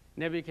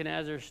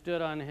 Nebuchadnezzar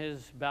stood on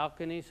his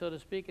balcony, so to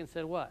speak, and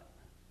said what?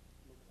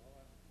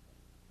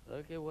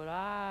 Look at what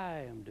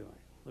I am doing.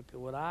 Look at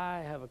what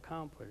I have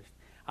accomplished.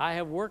 I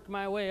have worked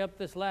my way up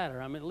this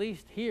ladder. I'm at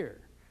least here,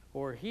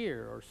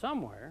 or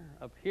somewhere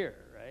up here,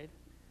 right?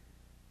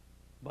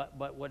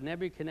 But what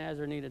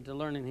Nebuchadnezzar needed to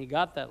learn, and he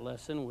got that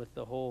lesson with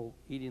the whole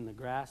eating the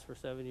grass for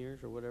 7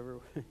 years or whatever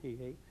he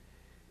ate,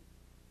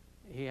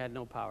 he had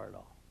no power at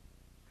all.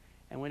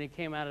 And when he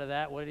came out of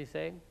that, what did he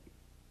say?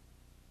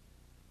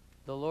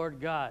 The Lord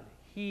God,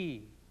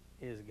 He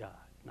is God,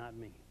 not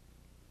me.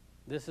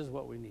 This is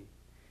what we need.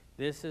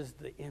 This is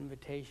the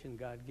invitation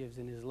God gives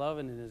in His love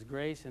and in His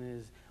grace and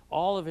in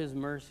all of His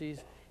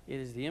mercies. It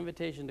is the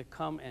invitation to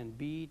come and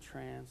be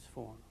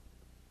transformed.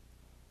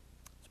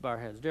 Let's bow our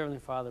heads. Dear Heavenly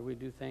Father, we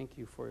do thank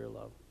You for Your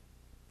love.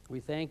 We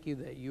thank You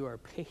that You are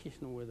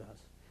patient with us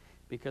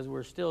because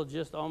we're still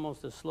just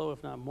almost as slow,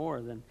 if not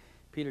more, than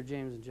Peter,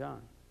 James, and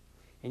John.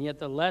 And yet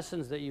the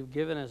lessons that You've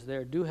given us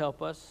there do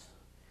help us.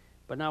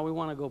 But now we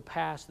want to go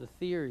past the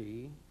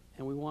theory,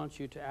 and we want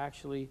You to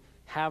actually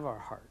have our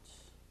hearts.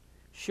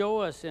 Show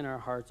us in our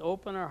hearts,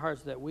 open our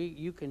hearts that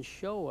You can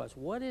show us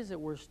what is it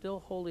we're still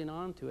holding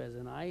on to as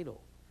an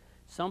idol.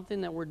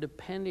 Something that we're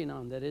depending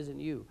on that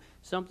isn't You.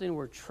 Something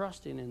we're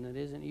trusting in that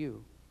isn't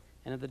You.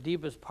 And at the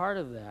deepest part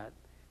of that,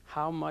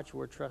 how much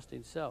we're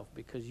trusting self.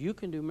 Because You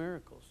can do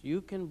miracles.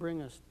 You can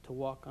bring us to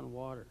walk on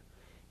water.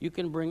 You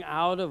can bring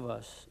out of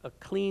us a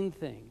clean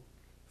thing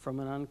from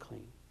an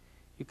unclean.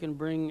 You can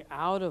bring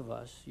out of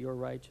us Your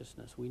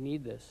righteousness. We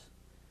need this.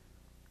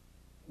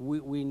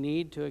 We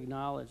need to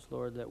acknowledge,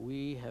 Lord, that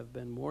we have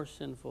been more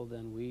sinful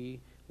than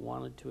we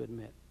wanted to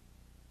admit.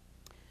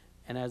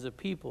 And as a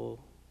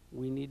people,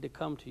 we need to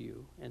come to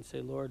You and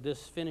say, Lord,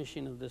 this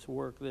finishing of this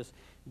work, this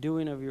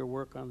doing of Your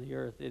work on the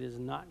earth, it is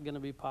not going to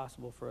be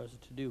possible for us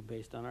to do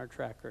based on our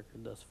track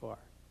record thus far.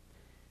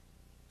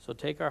 So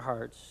take our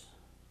hearts,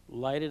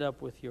 light it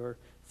up with Your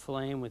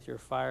flame, with Your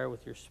fire,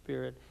 with Your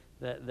Spirit,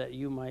 that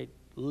You might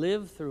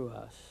live through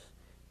us,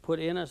 put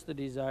in us the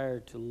desire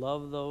to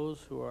love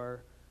those who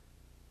are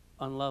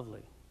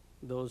unlovely,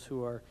 those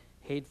who are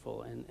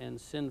hateful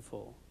and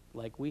sinful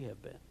like we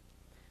have been,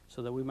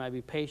 so that we might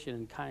be patient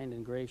and kind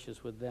and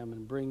gracious with them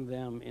and bring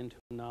them into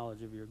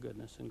knowledge of Your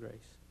goodness and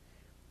grace.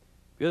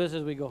 Be with us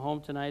as we go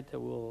home tonight, that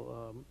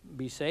we'll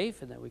be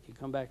safe and that we can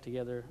come back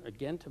together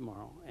again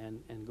tomorrow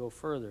and go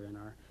further in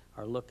our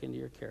look into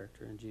Your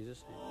character. In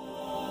Jesus' name.